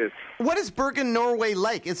lady. She is. What is Bergen, Norway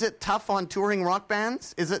like? Is it tough on touring rock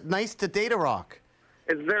bands? Is it nice to Datarock?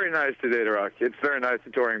 It's very nice to Datarock. It's very nice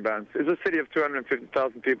to touring bands. It's a city of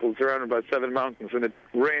 250,000 people surrounded by 7 mountains, and it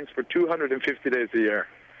rains for 250 days a year.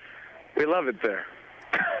 We love it there.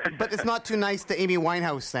 But it's not too nice to Amy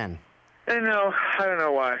Winehouse then? I don't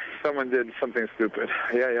know why. Someone did something stupid.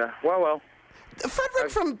 Yeah. Well.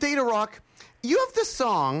 Frederick from Datarock, you have the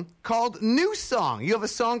song called New Song. You have a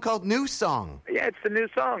song called New Song. Yeah, it's the new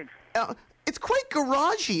song. It's quite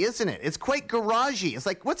garagey, isn't it? It's quite garagey. It's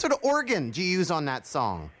like, what sort of organ do you use on that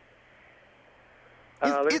song?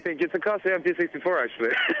 Let me think. It's a Casa MP64,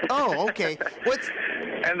 actually. Oh, okay.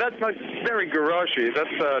 And that's not very garagey. That's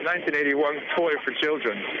a 1981 toy for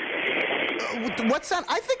children. What's that?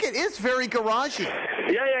 I think it is very garagey.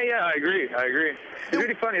 Yeah, I agree. It's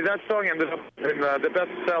really funny. That song ended up in the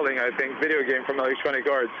best-selling, I think, video game from Electronic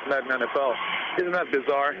Arts, Madden NFL. Isn't that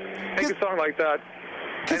bizarre? Make a song like that,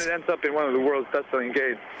 and it ends up in one of the world's best-selling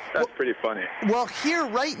games. That's pretty funny. Well, here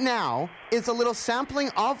right now is a little sampling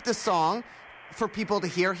of the song for people to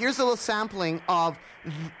hear. Here's a little sampling of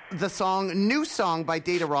the song New Song by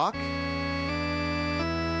Datarock.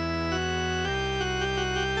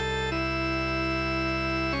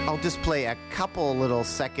 I'll just play a couple little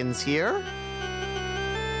seconds here.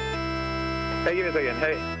 Hey, give me a second.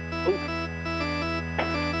 Hey. Oop.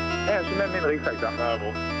 Ja, så med min ryggsäck då.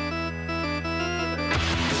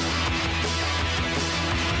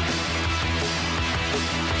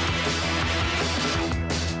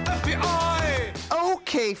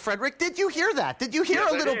 Okay, Frederick, did you hear that? Did you hear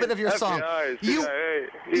a little bit of your song? FBI,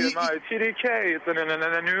 EMI, TDK, it's a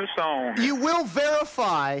new song. You will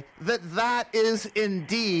verify that is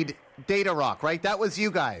indeed Datarock, right? That was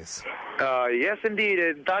you guys. Yes,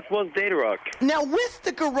 indeed. That was Datarock. Now, with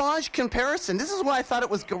the garage comparison, this is why I thought it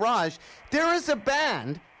was garage. There is a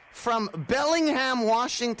band from Bellingham,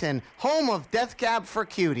 Washington, home of Death Cab for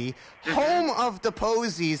Cutie, home of the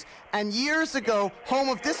Posies, and years ago, home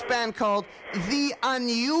of this band called The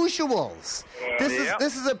Unusuals.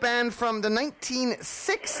 This is a band from the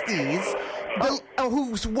 1960s,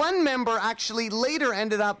 whose one member actually later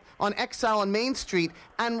ended up on Exile on Main Street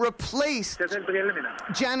and replaced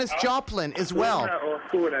Janis Joplin as well.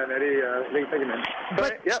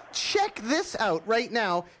 But check this out right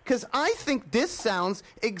now, because I think this sounds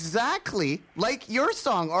exactly like your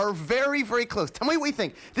song, or very, very close. Tell me what you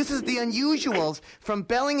think. This is The Unusuals from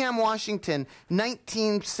Bellingham, Washington,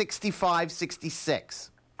 1965-66.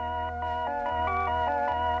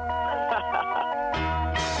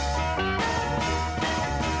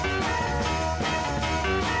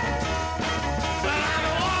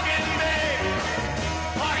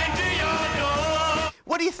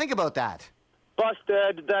 What do you think about that?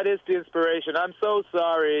 Busted, that is the inspiration. I'm so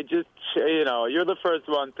sorry. Just, you're the first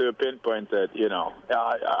one to pinpoint it,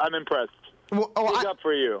 I'm impressed. Well, Big up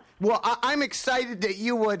for you. Well, I'm excited that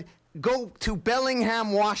you would go to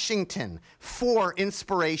Bellingham, Washington for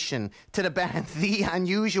inspiration to the band The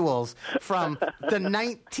Unusuals from the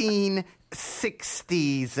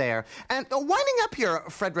 1960s there. And winding up here,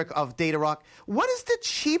 Frederick of Datarock, what is the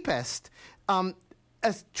cheapest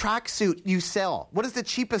tracksuit you sell? What is the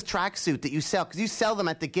cheapest tracksuit that you sell? Because you sell them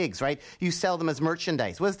at the gigs, right? You sell them as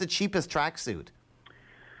merchandise. What is the cheapest tracksuit?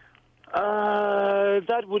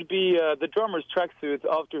 That would be the drummer's tracksuit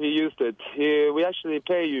after he used it. We actually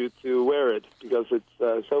pay you to wear it because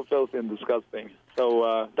it's so filthy and disgusting.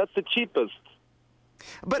 So that's the cheapest.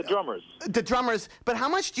 But the drummers. But how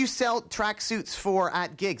much do you sell tracksuits for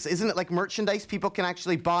at gigs? Isn't it like merchandise? People can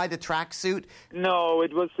actually buy the tracksuit. No,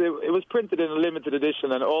 it was printed in a limited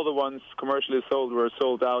edition, and all the ones commercially sold were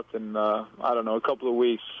sold out in a couple of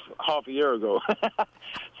weeks, half a year ago.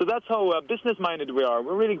 So that's how business-minded we are.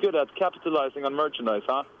 We're really good at capitalizing on merchandise,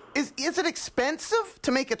 huh? Is it expensive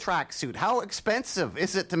to make a tracksuit? How expensive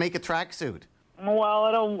is it to make a tracksuit?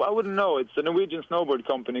 Well, I wouldn't know. It's a Norwegian snowboard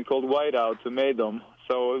company called Whiteout who made them.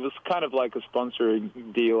 So it was kind of like a sponsoring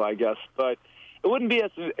deal, I guess. But it wouldn't be as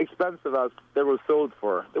expensive as they were sold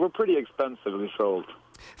for. They were pretty expensively sold.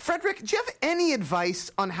 Frederick, do you have any advice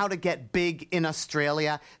on how to get big in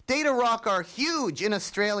Australia? Datarock are huge in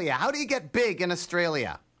Australia. How do you get big in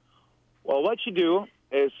Australia? Well, what you do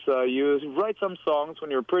is you write some songs when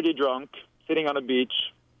you're pretty drunk, sitting on a beach,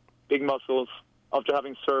 big muscles, after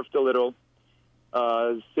having surfed a little.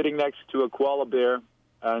 Sitting next to a koala bear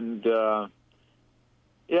and,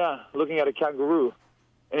 looking at a kangaroo.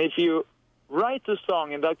 And if you write a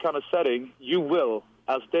song in that kind of setting, you will,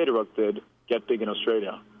 as Datarock did, get big in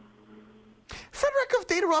Australia. Frederick of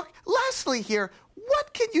Datarock, lastly here,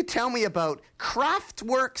 what can you tell me about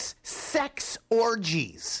Kraftwerk's sex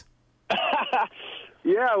orgies?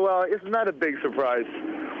 Yeah, well, isn't that a big surprise?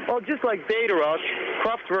 Well, just like Datarock,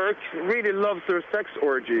 Kraftwerk really loves their sex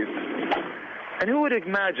orgies. And who would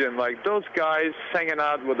imagine, like, those guys hanging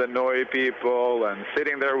out with annoy people and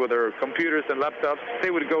sitting there with their computers and laptops, they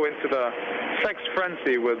would go into the sex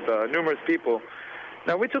frenzy with numerous people.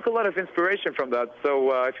 Now, we took a lot of inspiration from that.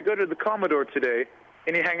 So if you go to the Commodore today,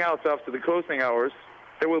 any hangouts after the closing hours,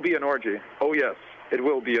 there will be an orgy. Oh, yes, it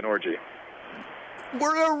will be an orgy.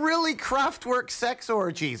 Were there really Kraftwerk sex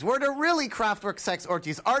orgies?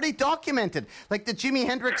 Are they documented? Like the Jimi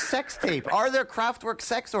Hendrix sex tape. Are there Kraftwerk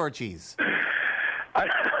sex orgies?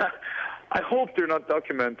 I hope they're not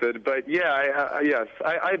documented, but yes,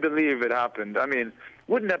 I believe it happened. I mean,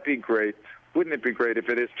 wouldn't that be great? Wouldn't it be great if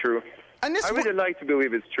it is true? I really like to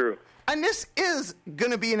believe it's true. And this is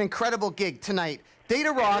going to be an incredible gig tonight.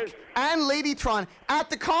 Datarock and Ladytron at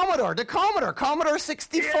the Commodore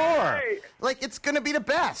 64. Yay! Like, it's going to be the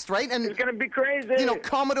best, right? And it's going to be crazy. You know,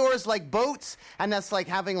 Commodores like boats, and that's like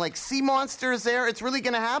having like sea monsters there. It's really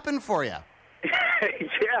going to happen for you.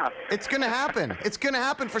 Yeah. It's going to happen. It's going to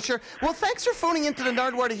happen for sure. Well, thanks for phoning into the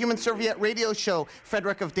Nardwuar to Human Serviette radio show,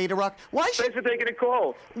 Frederick of Datarock. Thanks for taking a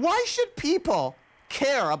call. Why should people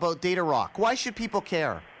care about Datarock? Why should people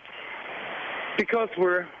care? Because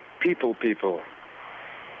we're people.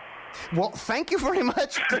 Well, thank you very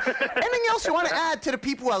much. Anything else you want to add to the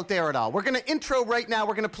people out there at all? We're going to intro right now.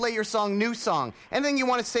 We're going to play your song, New Song. Anything you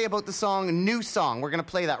want to say about the song, New Song? We're going to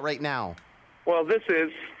play that right now. Well, this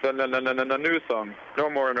is the new song. No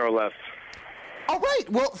more, no less. All right.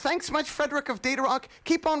 Well, thanks much, Frederick of Datarock.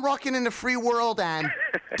 Keep on rocking in the free world and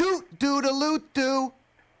do.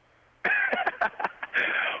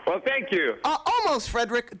 Well, thank you. Almost,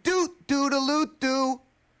 Frederick. Do.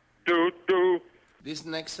 This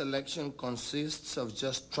next selection consists of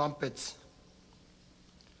just trumpets.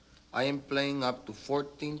 I am playing up to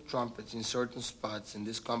 14 trumpets in certain spots in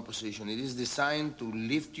this composition. It is designed to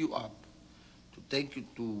lift you up, to take you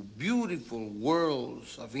to beautiful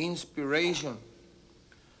worlds of inspiration.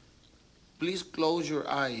 Please close your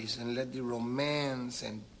eyes and let the romance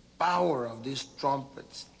and power of these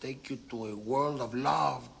trumpets take you to a world of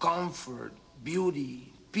love, comfort,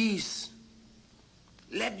 beauty, peace.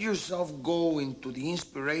 Let yourself go into the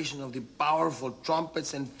inspiration of the powerful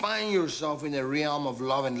trumpets and find yourself in a realm of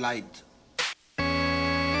love and light.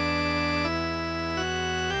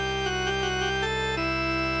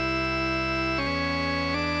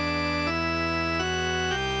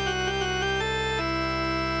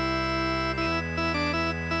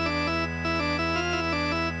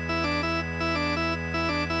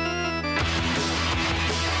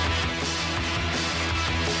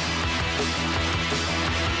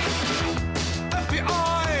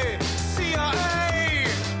 FBI, CIA,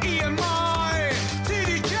 EMI,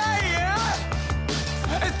 TDK,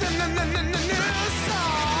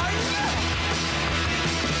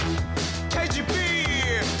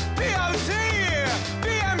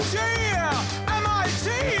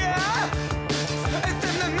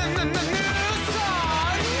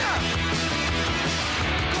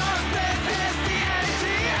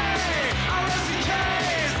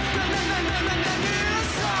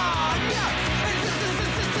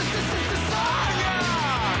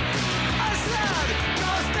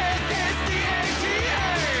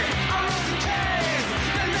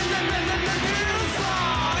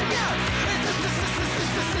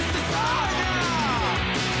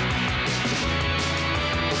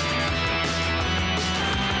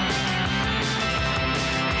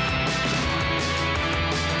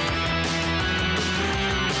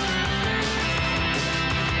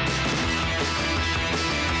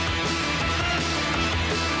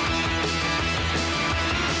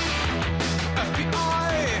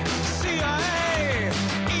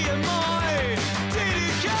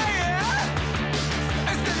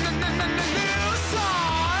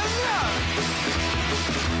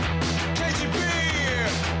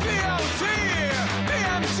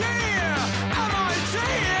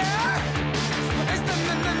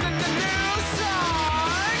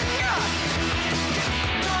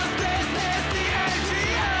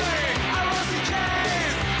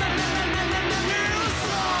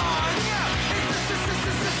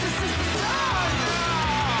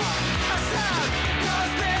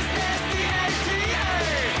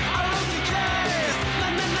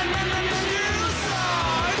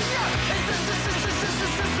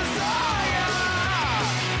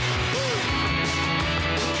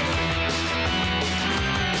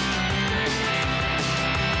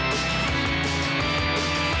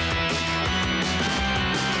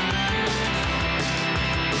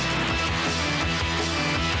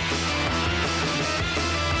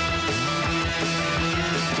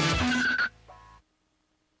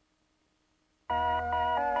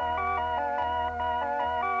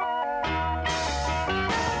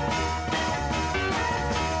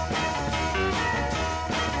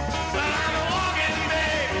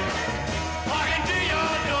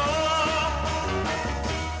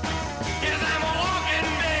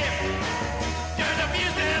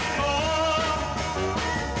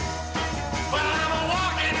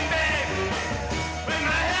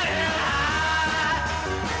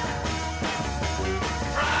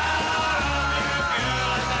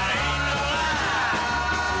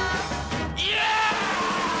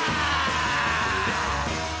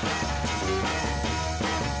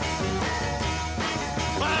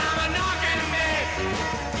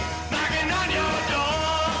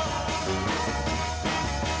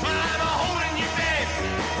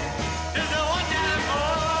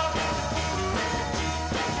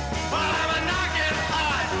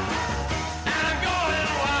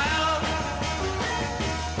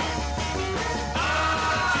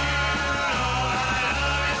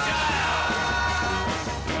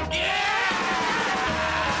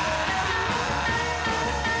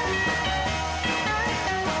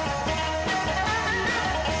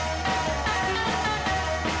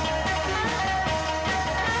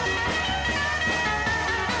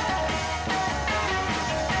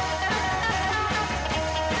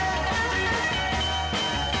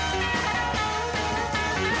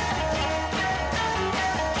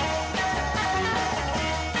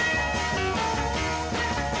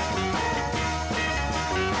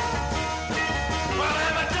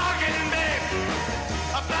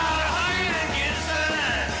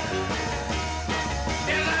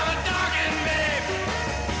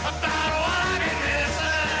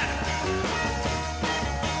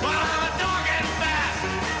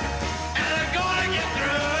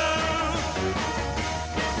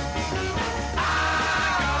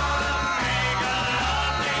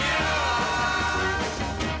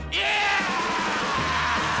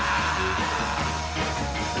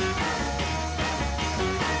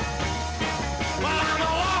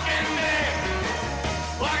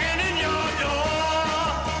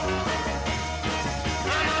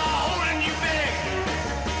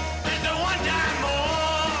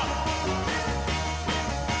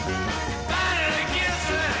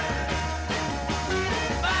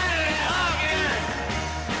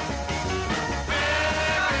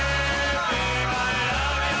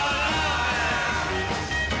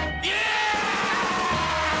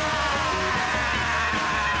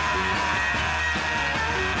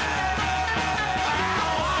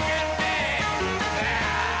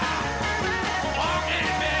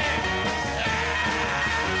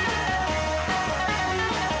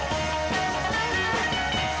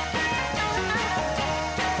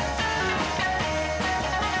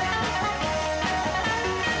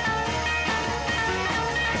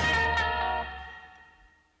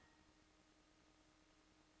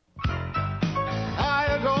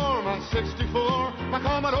 64, my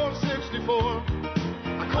Commodore 64.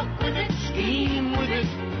 I cook with it, scheme with it,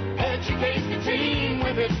 educate the team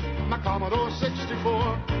with it, my Commodore 64.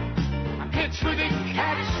 I pitch with it,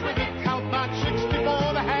 catch with it, count my chicks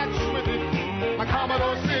before the hatch with it, my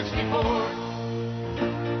Commodore 64.